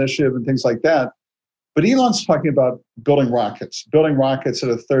digital initiative and things like that. But Elon's talking about building rockets at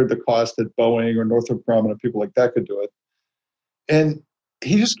a third the cost that Boeing or Northrop Grumman and people like that could do it. And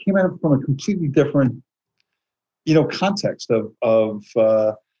he just came at it from a completely different, context of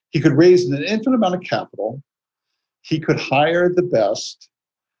he could raise an infinite amount of capital. He could hire the best,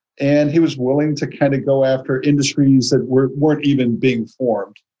 and he was willing to kind of go after industries that weren't even being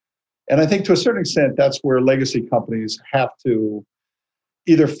formed. And I think to a certain extent, that's where legacy companies have to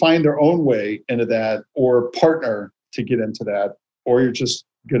either find their own way into that or partner to get into that, or you're just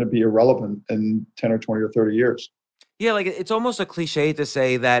going to be irrelevant in 10 or 20 or 30 years. Yeah, like it's almost a cliche to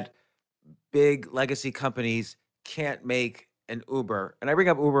say that big legacy companies can't make an Uber. And I bring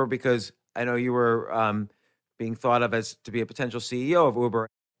up Uber because I know you were being thought of as to be a potential CEO of Uber.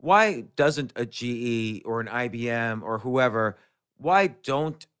 Why doesn't a GE or an IBM or whoever, why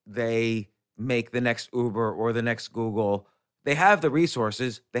don't they make the next Uber or the next Google? They have the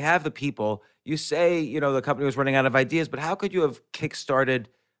resources, they have the people. You say, the company was running out of ideas, but how could you have kickstarted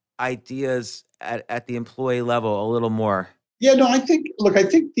ideas at the employee level a little more? Yeah, no, I think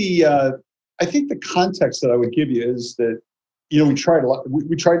the context that I would give you is that, we tried a lot,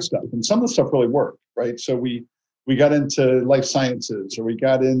 we tried stuff, and some of the stuff really worked, right? So we got into life sciences, or we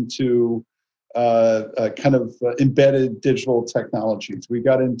got into kind of embedded digital technologies. We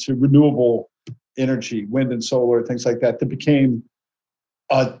got into renewable energy, wind and solar, things like that became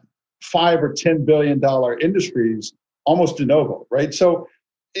 $5 or $10 billion industries almost de novo, right? So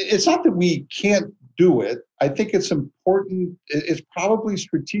it's not that we can't do it. I think it's important. It's probably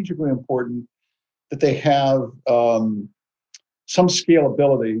strategically important that they have some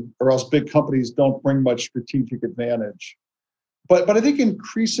scalability, or else big companies don't bring much strategic advantage. But I think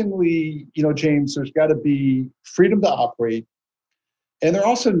increasingly, James, there's got to be freedom to operate, and there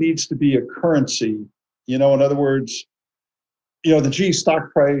also needs to be a currency. In other words, the GE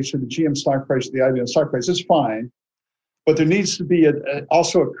stock price or the GM stock price or the IBM stock price is fine, but there needs to be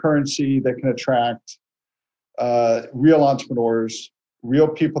also a currency that can attract real entrepreneurs, real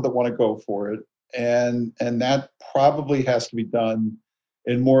people that want to go for it, and that probably has to be done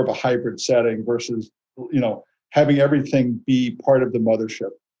in more of a hybrid setting versus having everything be part of the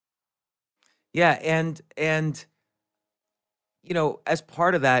mothership. Yeah, and as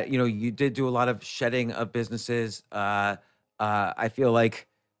part of that, you did do a lot of shedding of businesses. I feel like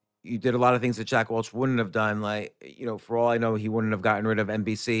you did a lot of things that Jack Welch wouldn't have done. Like, for all I know, he wouldn't have gotten rid of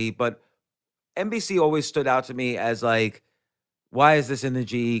NBC, but NBC always stood out to me as like, why is this in the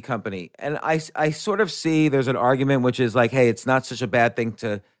GE company? And I sort of see there's an argument which is like, hey, it's not such a bad thing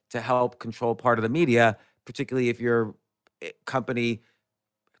to help control part of the media, particularly if your company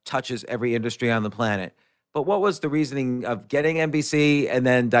touches every industry on the planet. But what was the reasoning of getting NBC and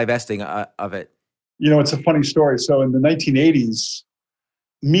then divesting of it? It's a funny story. So in the 1980s,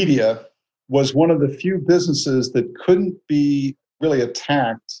 media was one of the few businesses that couldn't be really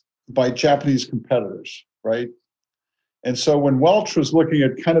attacked by Japanese competitors, right? And so when Welch was looking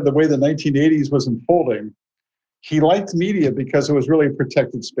at kind of the way the 1980s was unfolding, he liked media because it was really a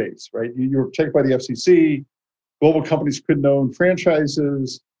protected space, right? You were protected by the FCC, global companies couldn't own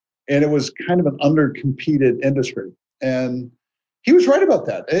franchises, and it was kind of an under-competed industry. And he was right about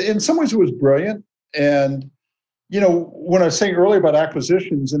that. In some ways, it was brilliant. And, when I was saying earlier about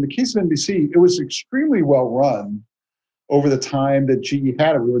acquisitions, in the case of NBC, it was extremely well run over the time that GE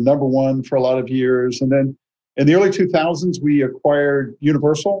had it. We were number one for a lot of years. And then in the early 2000s, we acquired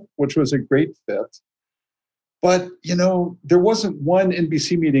Universal, which was a great fit. But, there wasn't one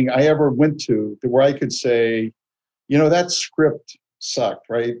NBC meeting I ever went to where I could say, that script sucked,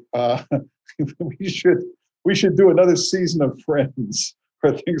 right? We should do another season of Friends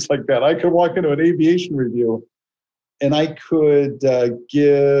or things like that. I could walk into an aviation review and I could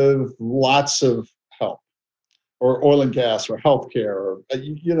give lots of help, or oil and gas, or healthcare, or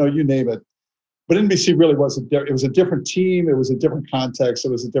you name it. But NBC really wasn't. It was a different team. It was a different context. It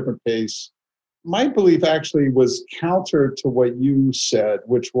was a different pace. My belief actually was counter to what you said,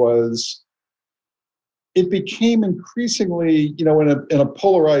 which was it became increasingly, in a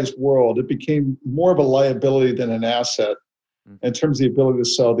polarized world, it became more of a liability than an asset in terms of the ability to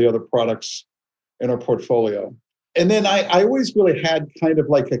sell the other products in our portfolio. And then I always really had kind of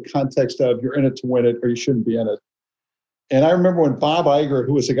like a context of you're in it to win it or you shouldn't be in it. And I remember when Bob Iger,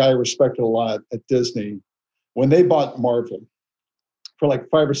 who was a guy I respected a lot at Disney, when they bought Marvel for like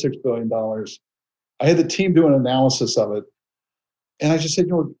 $5 or $6 billion, I had the team do an analysis of it. And I just said,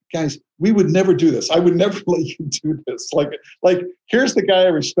 guys, we would never do this. I would never let you do this. Like here's the guy I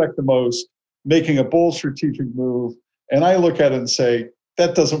respect the most making a bold strategic move. And I look at it and say,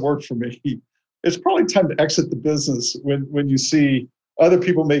 that doesn't work for me. It's probably time to exit the business when you see other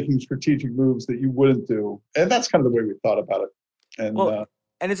people making strategic moves that you wouldn't do. And that's kind of the way we thought about it. And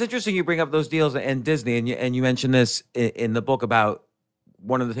and it's interesting you bring up those deals and Disney, and you mentioned this in the book about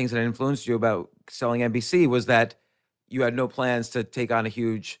one of the things that influenced you about selling NBC was that you had no plans to take on a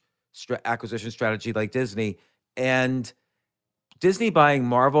huge acquisition strategy like Disney. And Disney buying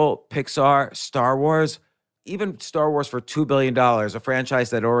Marvel, Pixar, Star Wars, even Star Wars for $2 billion, a franchise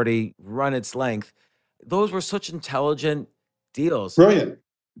that already run its length, those were such intelligent deals. Brilliant.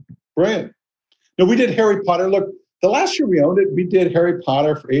 No, we did Harry Potter. Look, the last year we owned it, we did Harry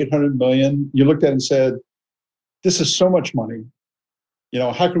Potter for $800 million. You looked at it and said, this is so much money.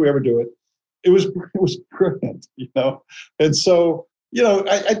 How could we ever do it? It was brilliant, And so,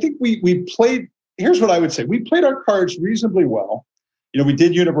 I think we played, here's what I would say. We played our cards reasonably well. We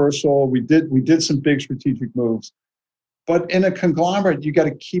did Universal, we did some big strategic moves. But in a conglomerate, you got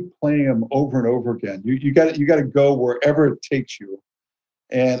to keep playing them over and over again. You got to go wherever it takes you.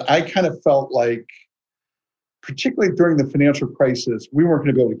 And I kind of felt like, particularly during the financial crisis, we weren't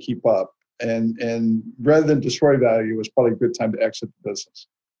going to be able to keep up. And rather than destroy value, it was probably a good time to exit the business.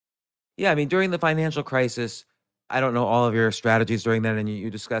 Yeah, I mean, during the financial crisis, I don't know all of your strategies during that, and you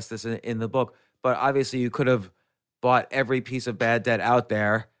discussed this in the book, but obviously you could have bought every piece of bad debt out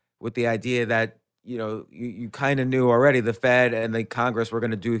there with the idea that, you kind of knew already the Fed and the Congress were going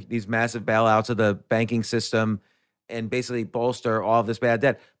to do these massive bailouts of the banking system. and basically bolster all of this bad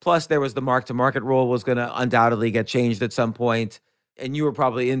debt. Plus, there was the mark-to-market rule was going to undoubtedly get changed at some point, and you were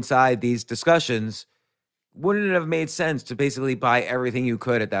probably inside these discussions. Wouldn't it have made sense to basically buy everything you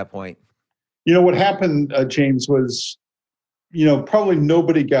could at that point? What happened, James, was, probably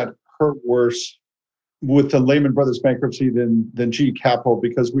nobody got hurt worse with the Lehman Brothers bankruptcy than GE Capital,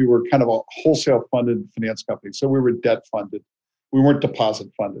 because we were kind of a wholesale funded finance company. So we were debt funded. We weren't deposit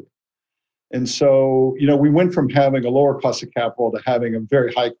funded. And so, we went from having a lower cost of capital to having a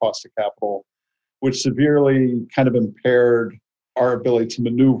very high cost of capital, which severely kind of impaired our ability to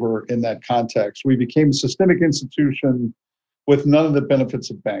maneuver in that context. We became a systemic institution with none of the benefits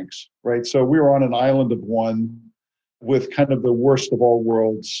of banks, right? So we were on an island of one with kind of the worst of all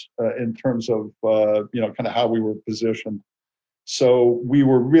worlds in terms of, kind of how we were positioned. So we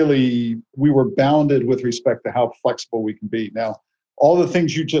were bounded with respect to how flexible we can be. Now, all the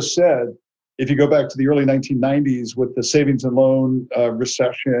things you just said, if you go back to the early 1990s with the savings and loan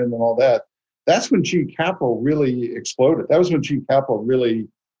recession and all that, that's when GE Capital really exploded. That was when GE Capital really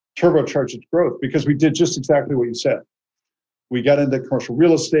turbocharged its growth, because we did just exactly what you said. We got into commercial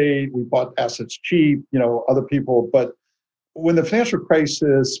real estate, we bought assets cheap, other people. But when the financial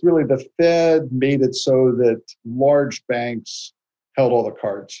crisis, really the Fed made it so that large banks held all the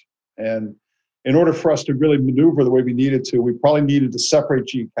cards. And in order for us to really maneuver the way we needed to, we probably needed to separate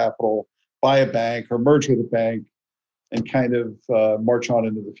GE Capital, buy a bank or merge with a bank, and kind of march on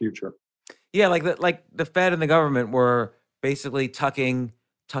into the future. Yeah, like the Fed and the government were basically tucking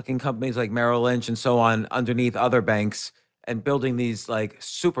companies like Merrill Lynch and so on underneath other banks and building these like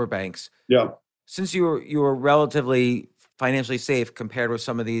super banks. Yeah. Since you were relatively financially safe compared with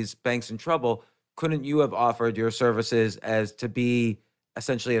some of these banks in trouble, couldn't you have offered your services as to be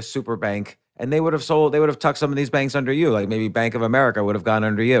essentially a super bank, and they would have tucked some of these banks under you, like maybe Bank of America would have gone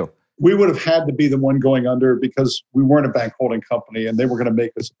under you? We would have had to be the one going under, because we weren't a bank holding company, and they were going to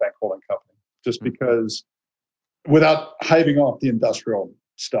make us a bank holding company, just because, without hiving off the industrial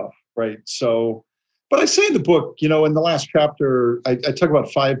stuff, right? So, but I say in the book, in the last chapter, I talk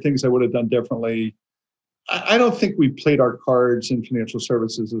about 5 things I would have done differently. I don't think we played our cards in financial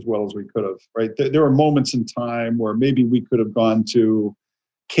services as well as we could have, right? There were moments in time where maybe we could have gone to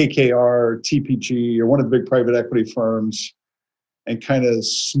KKR, TPG, or one of the big private equity firms and kind of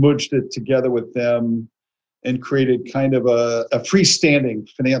smudged it together with them and created kind of a freestanding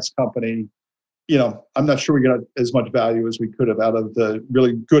finance company. I'm not sure we got as much value as we could have out of the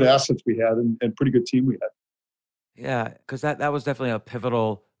really good assets we had and pretty good team we had. Yeah, because that was definitely a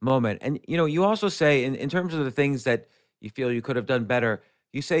pivotal moment. And you also say in terms of the things that you feel you could have done better,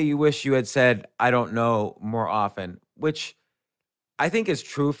 you say you wish you had said, "I don't know," more often, which I think is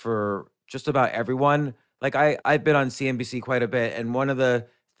true for just about everyone. Like I've been on CNBC quite a bit, and one of the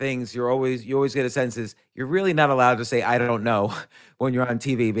things you always get a sense is you're really not allowed to say "I don't know" when you're on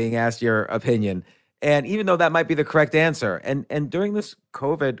TV being asked your opinion. And even though that might be the correct answer, and during this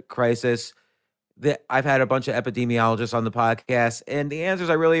COVID crisis, I've had a bunch of epidemiologists on the podcast, and the answers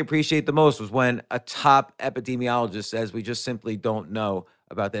I really appreciate the most was when a top epidemiologist says we just simply don't know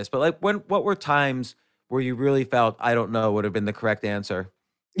about this. But like, what were times where you really felt "I don't know" would have been the correct answer?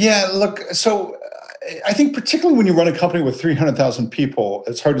 Yeah, look, so I think particularly when you run a company with 300,000 people,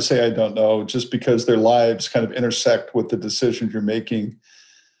 it's hard to say "I don't know," just because their lives kind of intersect with the decisions you're making.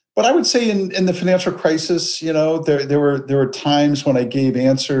 But I would say in the financial crisis, there were times when I gave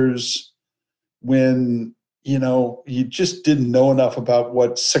answers when, you just didn't know enough about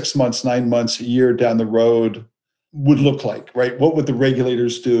what 6 months, 9 months, a year down the road would look like, right? What would the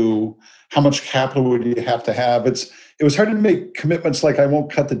regulators do? How much capital would you have to have? It was hard to make commitments like I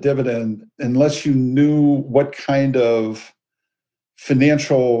won't cut the dividend unless you knew what kind of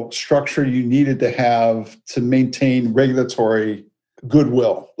financial structure you needed to have to maintain regulatory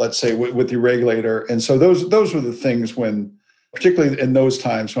goodwill, let's say, with your regulator. And so those were the things when, particularly in those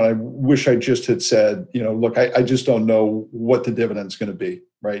times, when I wish I just had said, look, I just don't know what the dividend's going to be,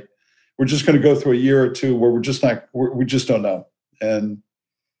 right? We're just going to go through a year or two where we just don't know. And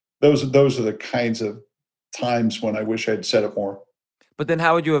those are the kinds of times when I wish I'd said it more. But then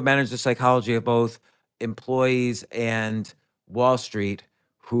how would you have managed the psychology of both employees and Wall Street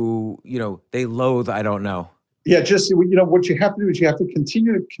who, they loathe "I don't know"? Yeah, just, what you have to do is you have to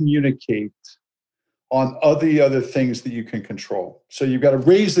continue to communicate on other things that you can control. So you've got to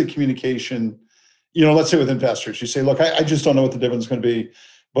raise the communication, let's say with investors. You say, look, I just don't know what the dividend's going to be,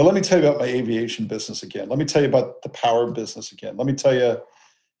 but let me tell you about my aviation business again. Let me tell you about the power business again. Let me tell you,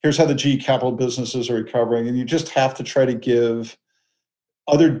 here's how the GE Capital businesses are recovering. And you just have to try to give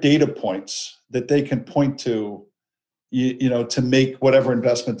other data points that they can point to, to make whatever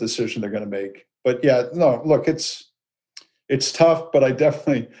investment decision they're going to make. But yeah, no, look, it's it's tough, but I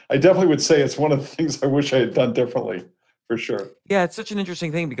definitely would say it's one of the things I wish I had done differently, for sure. Yeah, it's such an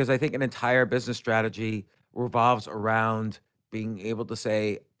interesting thing because I think an entire business strategy revolves around being able to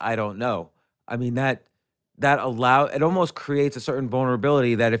say, I don't know. I mean, it almost creates a certain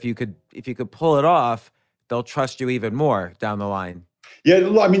vulnerability that if you could pull it off, they'll trust you even more down the line. Yeah,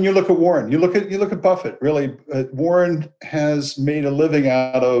 I mean, you look at Warren, you look at Buffett. Really, Warren has made a living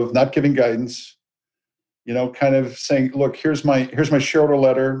out of not giving guidance. Kind of saying, "Look, here's my shareholder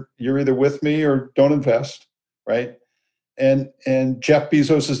letter. You're either with me or don't invest." Right? And Jeff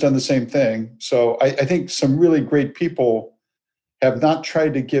Bezos has done the same thing. So I think some really great people have not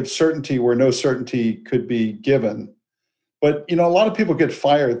tried to give certainty where no certainty could be given. But a lot of people get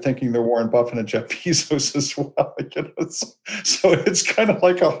fired thinking they're Warren Buffett and Jeff Bezos as well. So it's kind of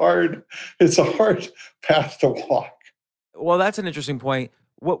like it's a hard path to walk. Well, that's an interesting point.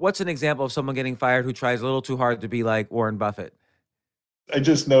 What's an example of someone getting fired who tries a little too hard to be like Warren Buffett? I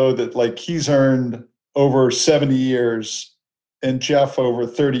just know that like he's earned over 70 years and Jeff over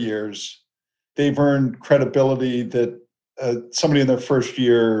 30 years. They've earned credibility that somebody in their first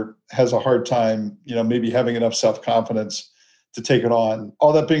year has a hard time, maybe having enough self-confidence to take it on.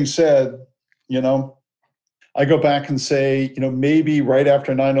 All that being said, I go back and say, maybe right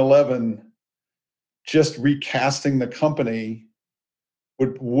after 9/11, just recasting the company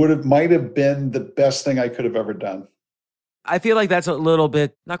might have been the best thing I could have ever done. I feel like that's a little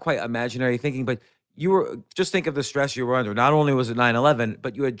bit, not quite imaginary thinking, but just think of the stress you were under. Not only was it 9/11,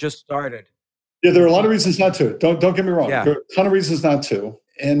 but you had just started. Yeah, there are a lot of reasons not to. Don't get me wrong. Yeah. There are a ton of reasons not to.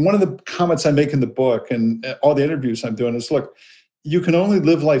 And one of the comments I make in the book and all the interviews I'm doing is, look, you can only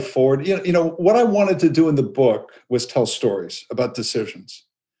live life forward. What I wanted to do in the book was tell stories about decisions.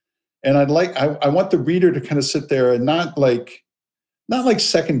 And I want the reader to kind of sit there and not like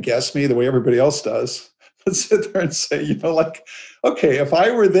second guess me the way everybody else does, but sit there and say, okay, if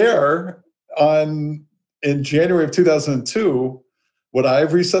I were there in January of 2002, would I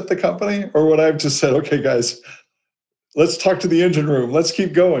have reset the company, or would I have just said, okay, guys, let's talk to the engine room. Let's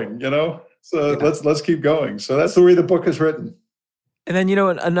keep going, So yeah. Let's keep going. So that's the way the book is written. And then,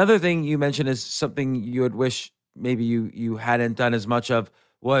 another thing you mentioned is something you would wish maybe you hadn't done as much of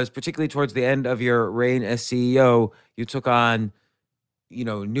was particularly towards the end of your reign as CEO, you took on,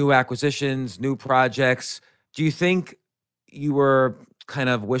 new acquisitions, new projects. Do you think you were kind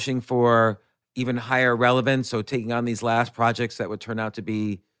of wishing for even higher relevance, so taking on these last projects that would turn out to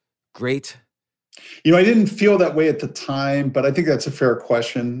be great? I didn't feel that way at the time, but I think that's a fair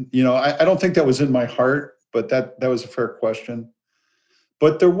question. I don't think that was in my heart, but that was a fair question.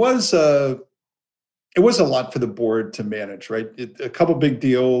 But it was a lot for the board to manage, right? A couple big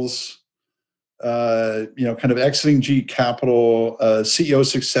deals, kind of exiting G Capital, CEO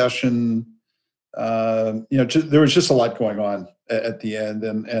succession. There was just a lot going on at the end,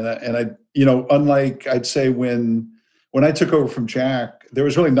 and I, unlike I'd say when I took over from Jack, there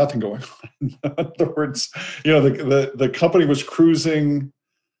was really nothing going on. In other words, the company was cruising,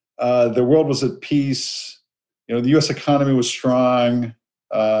 the world was at peace, the U.S. economy was strong.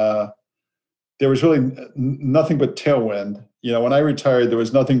 There was really nothing but tailwind. When I retired, there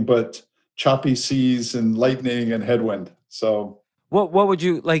was nothing but choppy seas and lightning and headwind. So. What would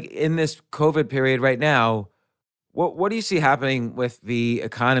you like in this COVID period right now? What do you see happening with the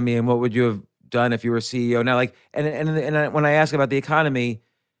economy, and what would you have done if you were CEO now? Like, and when I ask about the economy,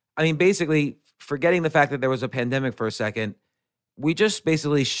 I mean, basically, forgetting the fact that there was a pandemic for a second, we just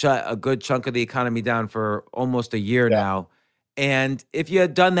basically shut a good chunk of the economy down for almost a year now. And if you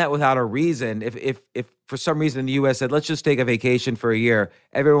had done that without a reason, if for some reason the U.S. said, let's just take a vacation for a year,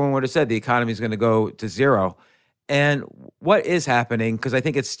 everyone would have said the economy is going to go to zero. And what is happening? Because I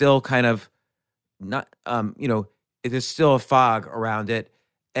think it's still kind of not, there's still a fog around it.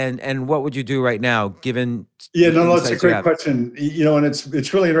 And what would you do right now, given? Yeah, no, that's a great question. And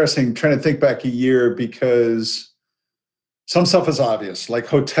it's really interesting trying to think back a year, because some stuff is obvious, like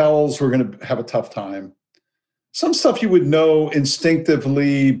hotels were going to have a tough time. Some stuff you would know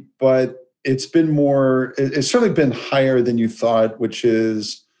instinctively, but it's certainly been higher than you thought, which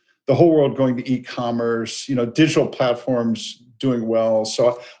is the whole world going to e-commerce, digital platforms doing well.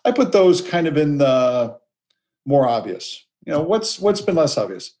 So I put those kind of in the more obvious. What's been less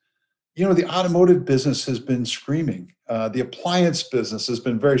obvious? The automotive business has been screaming. The appliance business has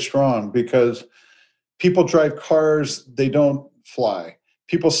been very strong because people drive cars, they don't fly.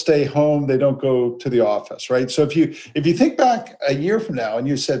 People stay home, they don't go to the office, right? So if you think back a year from now and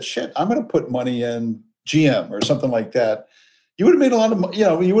you said, shit, I'm going to put money in GM or something like that, you would have made a lot of,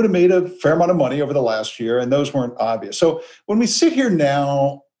 you would have made a fair amount of money over the last year, and those weren't obvious. So when we sit here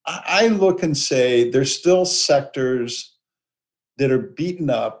now, I look and say there's still sectors that are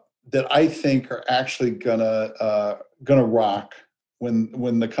beaten up that I think are actually gonna rock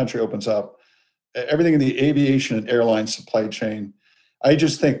when the country opens up. Everything in the aviation and airline supply chain. I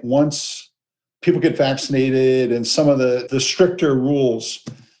just think once people get vaccinated and some of the stricter rules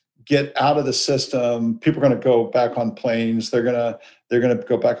get out of the system, people are going to go back on planes. They're going to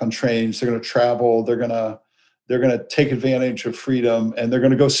go back on trains. They're going to travel. They're going to take advantage of freedom, and they're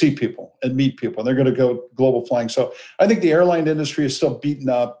going to go see people and meet people. And they're going to go global flying. So I think the airline industry is still beaten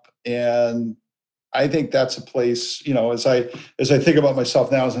up, and I think that's a place, as I think about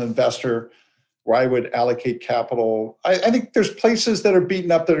myself now as an investor, where I would allocate capital. I think there's places that are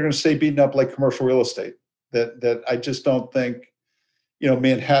beaten up that are going to stay beaten up, like commercial real estate. That I just don't think,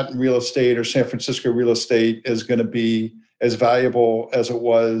 Manhattan real estate or San Francisco real estate is going to be as valuable as it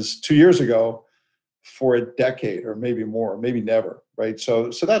was 2 years ago for a decade or maybe more, maybe never, right?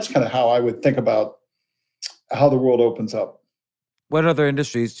 So that's kind of how I would think about how the world opens up. What other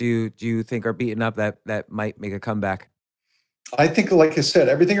industries do you think are beaten up that might make a comeback? I think, like I said,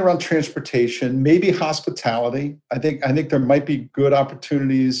 everything around transportation, maybe hospitality. I think there might be good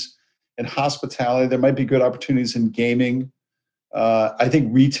opportunities in hospitality. There might be good opportunities in gaming. I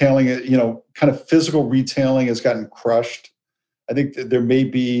think retailing, kind of physical retailing has gotten crushed. I think that there may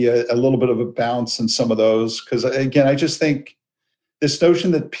be a little bit of a bounce in some of those, because again, I just think this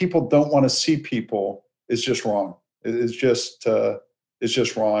notion that people don't want to see people is just wrong. It's just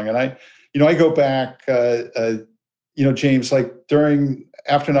wrong. And I go back. James, like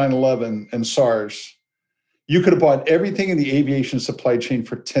after 9/11 and SARS, you could have bought everything in the aviation supply chain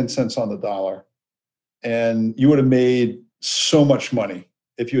for 10 cents on the dollar. And you would have made so much money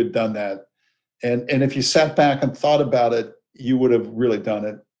if you had done that. And if you sat back and thought about it, you would have really done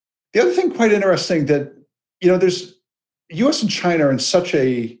it. The other thing quite interesting that, there's US and China are in such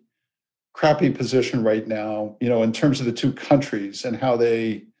a crappy position right now, in terms of the two countries and how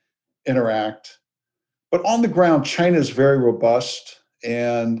they interact. But on the ground, China is very robust,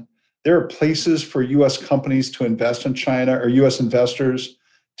 and there are places for U.S. companies to invest in China, or U.S. investors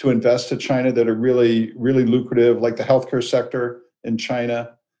to invest in China, that are really, really lucrative, like the healthcare sector in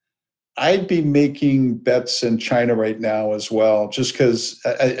China. I'd be making bets in China right now as well, just because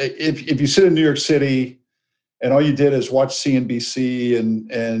if you sit in New York City and all you did is watch CNBC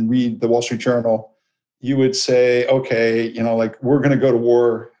and read the Wall Street Journal, you would say, okay, we're going to go to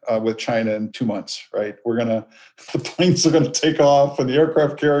war with China in 2 months, right? The planes are going to take off and the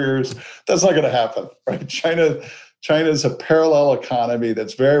aircraft carriers. That's not going to happen, right? China is a parallel economy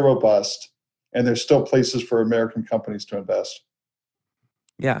that's very robust, and there's still places for American companies to invest.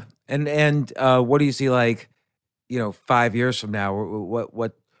 Yeah, and what do you see 5 years from now?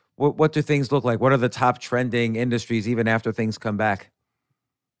 What do things look like? What are the top trending industries even after things come back?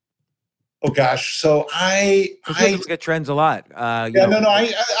 Oh gosh, so I look at trends a lot. I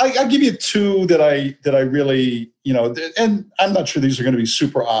give you two that I really, and I'm not sure these are going to be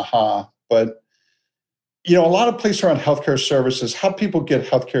super aha, but a lot of places around healthcare services, how people get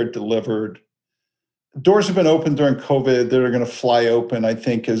healthcare delivered. Doors have been open during COVID that are going to fly open, I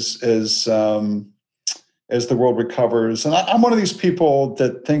think, as the world recovers. And I'm one of these people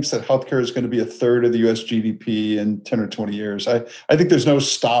that thinks that healthcare is going to be a third of the U.S. GDP in 10 or 20 years. I think there's no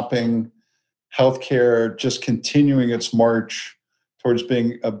stopping healthcare just continuing its march towards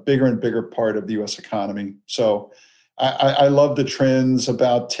being a bigger and bigger part of the U.S. economy. So I love the trends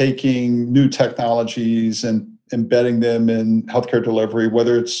about taking new technologies and embedding them in healthcare delivery,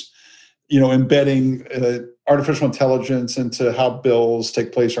 whether it's, embedding artificial intelligence into how bills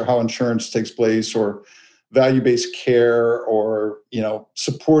take place or how insurance takes place, or value-based care, or,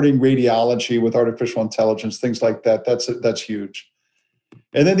 supporting radiology with artificial intelligence, things like that. That's huge.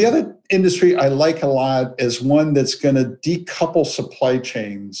 And then the other industry I like a lot is one that's going to decouple supply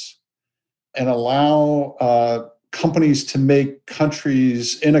chains and allow companies to make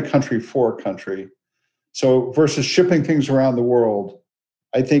countries in a country for a country. So versus shipping things around the world,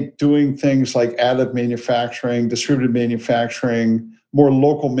 I think doing things like additive manufacturing, distributed manufacturing, more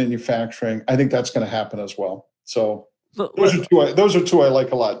local manufacturing, I think that's going to happen as well. So those are two I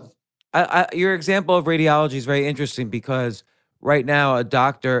like a lot. Your example of radiology is very interesting, because right now, a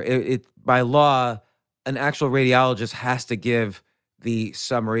doctor, by law, an actual radiologist has to give the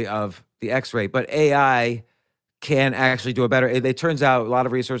summary of the X-ray, but AI can actually do a better. It turns out a lot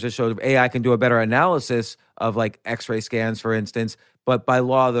of research has showed AI can do a better analysis of X-ray scans, for instance. But by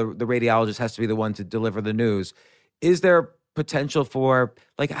law, the radiologist has to be the one to deliver the news. Is there potential for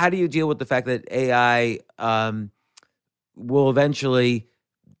how do you deal with the fact that AI will eventually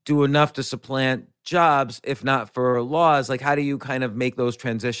do enough to supplant jobs, if not for laws? How do you kind of make those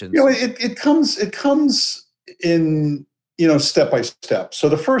transitions? It comes in step by step. So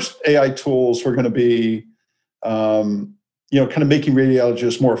the first AI tools were going to be, kind of making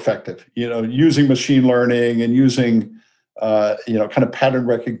radiologists more effective, using machine learning and using, kind of pattern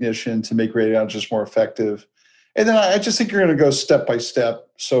recognition to make radiologists more effective. And then I just think you're going to go step by step.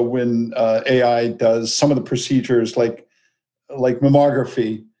 So when AI does some of the procedures like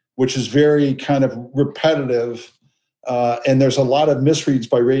mammography, which is very kind of repetitive, and there's a lot of misreads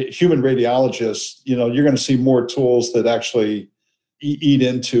by human radiologists, you're going to see more tools that actually eat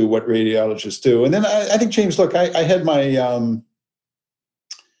into what radiologists do. And then I think, James, look, I had my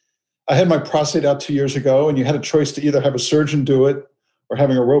prostate out 2 years ago, and you had a choice to either have a surgeon do it or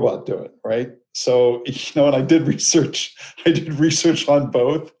having a robot do it, right? So, and I did research on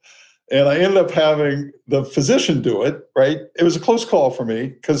both, and I ended up having the physician do it, right? It was a close call for me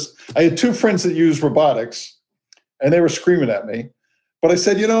because I had two friends that used robotics, and they were screaming at me. But I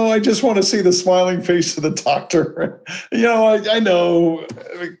said, I just want to see the smiling face of the doctor. I know,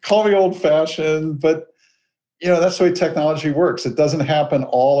 call me old-fashioned, but that's the way technology works. It doesn't happen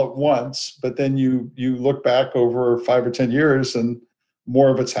all at once, but then you look back over 5 or 10 years and more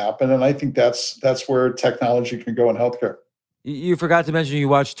of it's happened. And I think that's where technology can go in healthcare. You forgot to mention you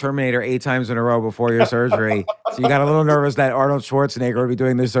watched Terminator 8 times in a row before your surgery. So you got a little nervous that Arnold Schwarzenegger would be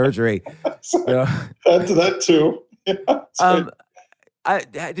doing the surgery. That too.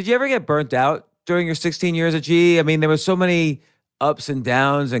 Did you ever get burnt out during your 16 years at GE? I mean, there was so many ups and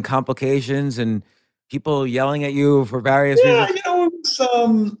downs and complications and people yelling at you for various reasons.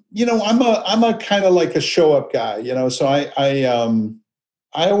 I'm a kind of like a show up guy, so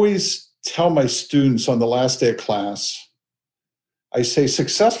I always tell my students on the last day of class, I say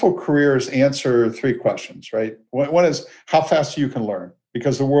successful careers answer 3 questions, right? One is how fast you can learn,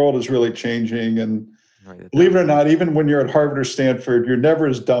 because the world is really changing. And believe it or not, even when you're at Harvard or Stanford, you're never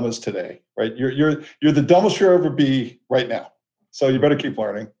as dumb as today, right? You're the dumbest you'll ever be right now. So you better keep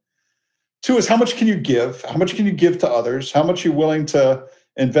learning. 2 is how much can you give? How much can you give to others? How much are you willing to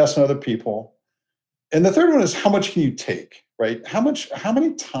invest in other people? And the 3rd one is how much can you take, right? How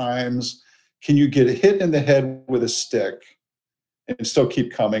many times can you get hit in the head with a stick and still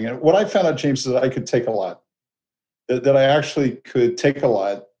keep coming? And what I found out, James, is that I could take a lot, that I actually could take a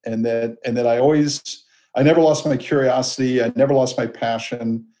lot. And that I never lost my curiosity. I never lost my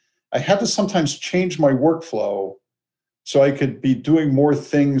passion. I had to sometimes change my workflow so I could be doing more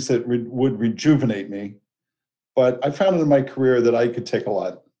things that would rejuvenate me. But I found in my career that I could take a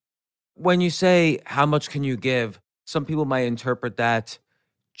lot. When you say how much can you give, some people might interpret that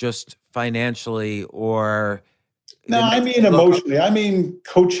just financially or... No, I mean emotionally. I mean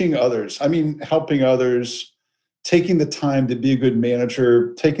coaching others. I mean helping others, taking the time to be a good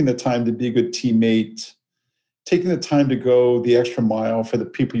manager, taking the time to be a good teammate, taking the time to go the extra mile for the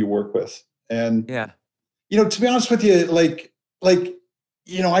people you work with. And yeah. To be honest with you,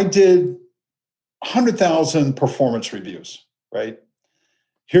 I did 100,000 performance reviews, right?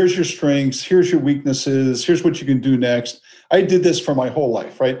 Here's your strengths, here's your weaknesses, here's what you can do next. I did this for my whole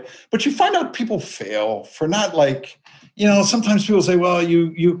life, right? But you find out people fail for not sometimes people say, well,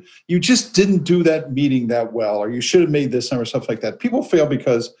 you just didn't do that meeting that well, or you should have made this number, stuff like that. People fail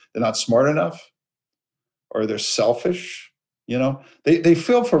because they're not smart enough or they're selfish, They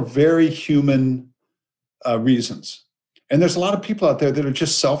fail for very human reasons. And there's a lot of people out there that are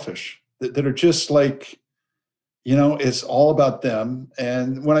just selfish, that are just it's all about them.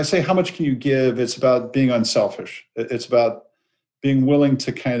 And when I say how much can you give, it's about being unselfish. It's about being willing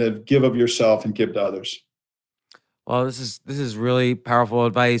to kind of give of yourself and give to others. Well, this is really powerful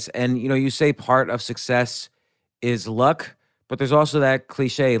advice. And, you say part of success is luck, but there's also that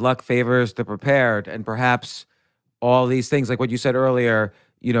cliche, luck favors the prepared. And perhaps all these things, like what you said earlier,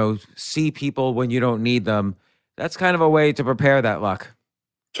 see people when you don't need them. That's kind of a way to prepare that luck.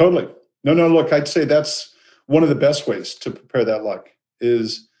 Totally. No, look, I'd say that's one of the best ways to prepare that luck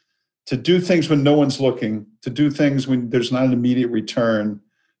is to do things when no one's looking, to do things when there's not an immediate return,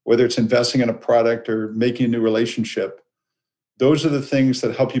 whether it's investing in a product or making a new relationship. Those are the things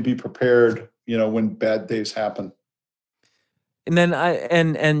that help you be prepared, when bad days happen. And then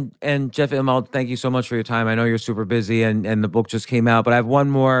and Jeff Immelt, thank you so much for your time. I know you're super busy and the book just came out, but I have one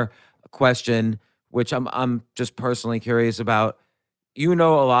more question, which I'm just personally curious about. You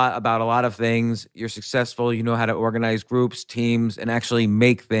know a lot about a lot of things. You're successful. You know how to organize groups, teams, and actually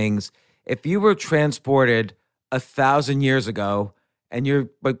make things. If you were transported 1,000 years ago and you're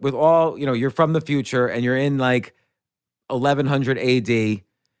with all, you're from the future and you're in 1100 AD,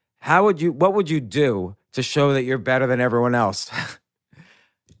 what would you do to show that you're better than everyone else?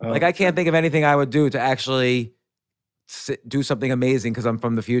 I can't think of anything I would do to actually do something amazing because I'm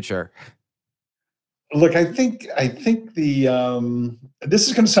from the future. Look, I think the this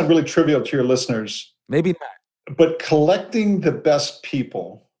is going to sound really trivial to your listeners, Maybe not. but collecting the best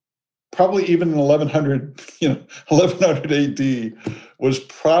people, probably even in 1100 AD, was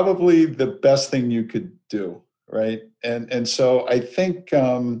probably the best thing you could do, right? And so I think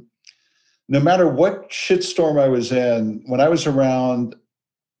no matter what shitstorm I was in, when I was around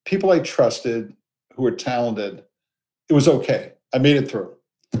people I trusted who were talented, it was okay. I made it through.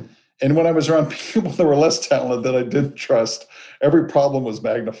 And when I was around people that were less talented that I didn't trust, every problem was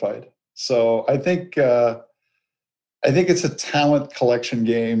magnified. So I think it's a talent collection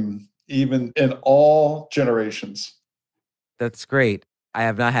game, even in all generations. That's great. I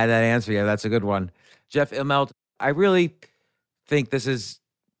have not had that answer yet. That's a good one. Jeff Immelt, I really think this is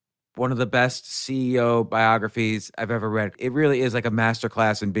one of the best CEO biographies I've ever read. It really is like a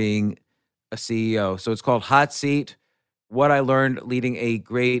masterclass in being a CEO. So it's called Hot Seat: What I Learned Leading a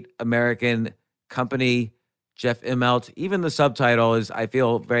Great American Company. Jeff Immelt. Even the subtitle is, I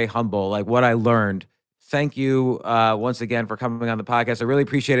feel very humble, like what I learned. Thank you once again for coming on the podcast. I really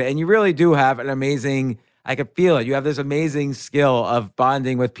appreciate it. And you really do have an amazing, I could feel it. You have this amazing skill of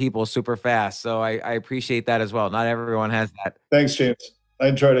bonding with people super fast. So I appreciate that as well. Not everyone has that. Thanks, James. I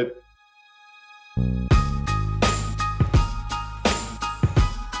enjoyed it.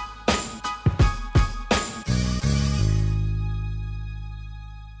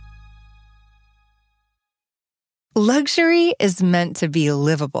 Luxury is meant to be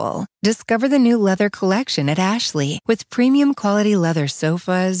livable. Discover the new leather collection at Ashley with premium quality leather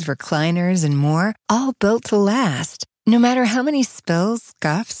sofas, recliners, and more, all built to last. No matter how many spills,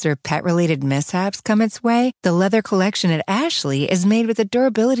 scuffs, or pet-related mishaps come its way, the leather collection at Ashley is made with the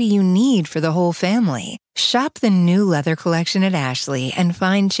durability you need for the whole family. Shop the new leather collection at Ashley and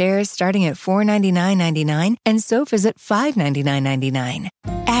find chairs starting at $499.99 and sofas at $599.99.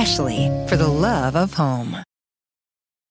 Ashley, for the love of home.